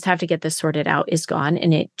 I just have to get this sorted out is gone.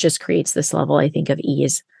 And it just creates this level, I think, of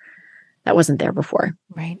ease that wasn't there before.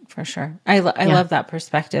 Right. For sure. I love that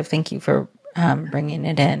perspective. Thank you for bringing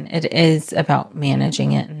it in. It is about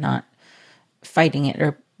managing it and not fighting it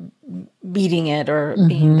or beating it or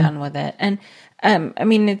being done with it. And I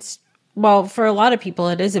mean, for a lot of people,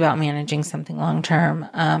 it is about managing something long term.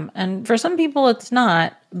 And for some people, it's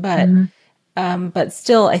not. But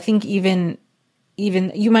still, I think even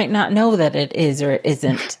you might not know that it is or it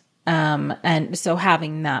isn't. And so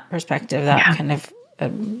having that perspective, that kind of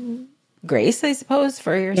grace, I suppose,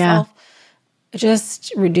 for yourself,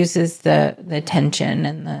 just reduces the tension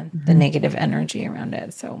and the negative energy around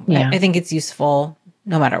it. So I think it's useful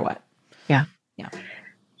no matter what.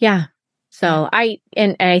 Yeah. So I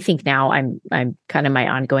think now I'm kind of my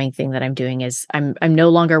ongoing thing that I'm doing is I'm no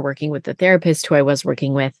longer working with the therapist who I was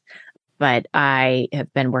working with, but I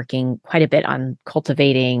have been working quite a bit on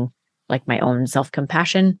cultivating like my own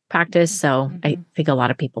self-compassion practice. So I think a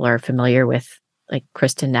lot of people are familiar with like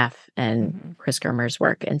Kristen Neff and Chris Germer's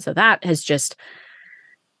work. And so that has just,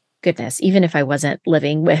 goodness, even if I wasn't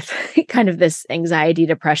living with kind of this anxiety,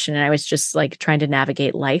 depression, and I was just like trying to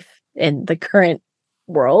navigate life in the current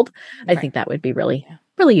world, I think that would be really,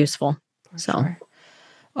 really useful. Well,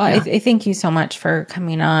 I thank you so much for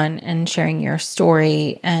coming on and sharing your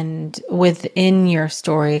story, and within your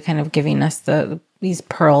story, kind of giving us these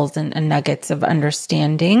pearls and nuggets of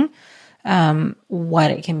understanding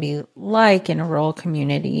what it can be like in a rural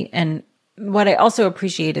community. And what I also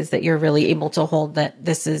appreciate is that you're really able to hold that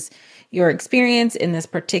this is your experience in this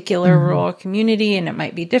particular rural community, and it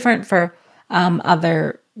might be different for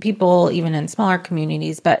other people, even in smaller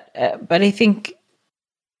communities. But I think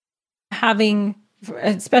having,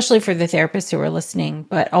 especially for the therapists who are listening,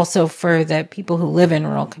 but also for the people who live in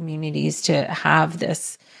rural communities, to have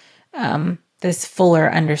this this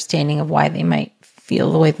fuller understanding of why they might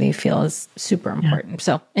feel the way they feel is super important.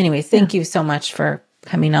 So anyways, thank you so much for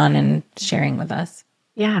coming on and sharing with us.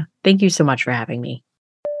 Yeah. Thank you so much for having me.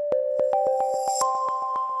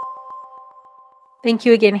 Thank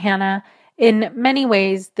you again, Hannah. In many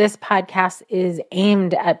ways, this podcast is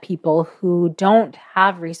aimed at people who don't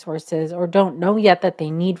have resources or don't know yet that they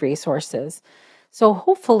need resources. So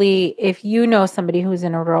hopefully, if you know somebody who's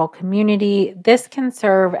in a rural community, this can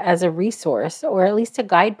serve as a resource or at least a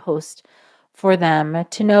guidepost for them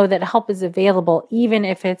to know that help is available, even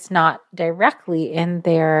if it's not directly in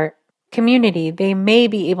their community. They may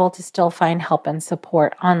be able to still find help and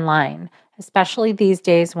support online, especially these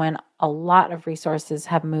days when a lot of resources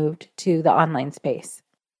have moved to the online space.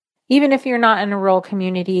 Even if you're not in a rural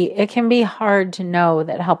community, it can be hard to know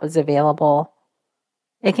that help is available.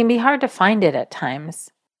 It can be hard to find it at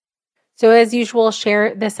times. So as usual,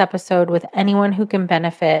 share this episode with anyone who can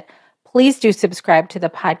benefit. Please do subscribe to the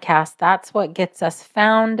podcast. That's what gets us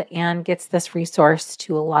found and gets this resource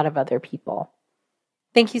to a lot of other people.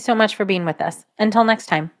 Thank you so much for being with us. Until next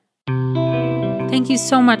time. Thank you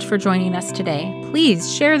so much for joining us today.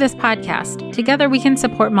 Please share this podcast. Together we can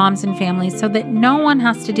support moms and families so that no one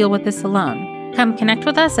has to deal with this alone. Come connect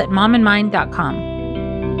with us at momandmind.com.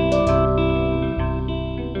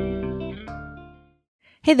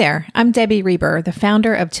 Hey there, I'm Debbie Reber, the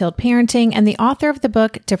founder of Tilt Parenting and the author of the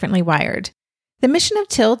book Differently Wired. The mission of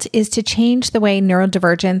Tilt is to change the way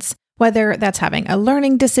neurodivergence, whether that's having a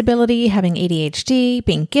learning disability, having ADHD,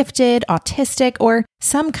 being gifted, autistic, or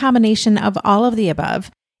some combination of all of the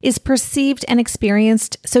above, is perceived and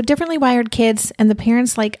experienced so differently wired kids and the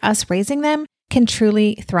parents like us raising them can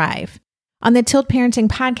truly thrive. On the Tilt Parenting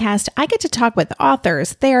podcast, I get to talk with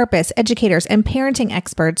authors, therapists, educators, and parenting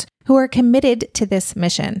experts who are committed to this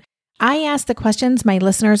mission. I ask the questions my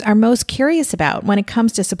listeners are most curious about when it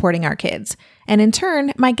comes to supporting our kids. And in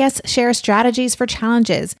turn, my guests share strategies for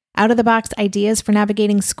challenges, out-of-the-box ideas for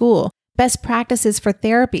navigating school, best practices for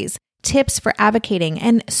therapies, tips for advocating,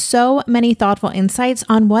 and so many thoughtful insights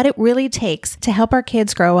on what it really takes to help our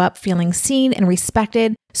kids grow up feeling seen and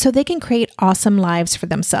respected so they can create awesome lives for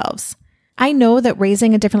themselves. I know that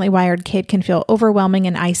raising a differently wired kid can feel overwhelming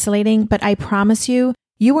and isolating, but I promise you,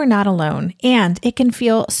 you are not alone, and it can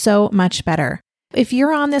feel so much better. If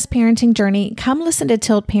you're on this parenting journey, come listen to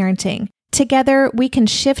Tilt Parenting. Together, we can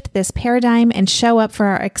shift this paradigm and show up for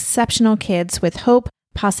our exceptional kids with hope,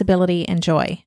 possibility, and joy.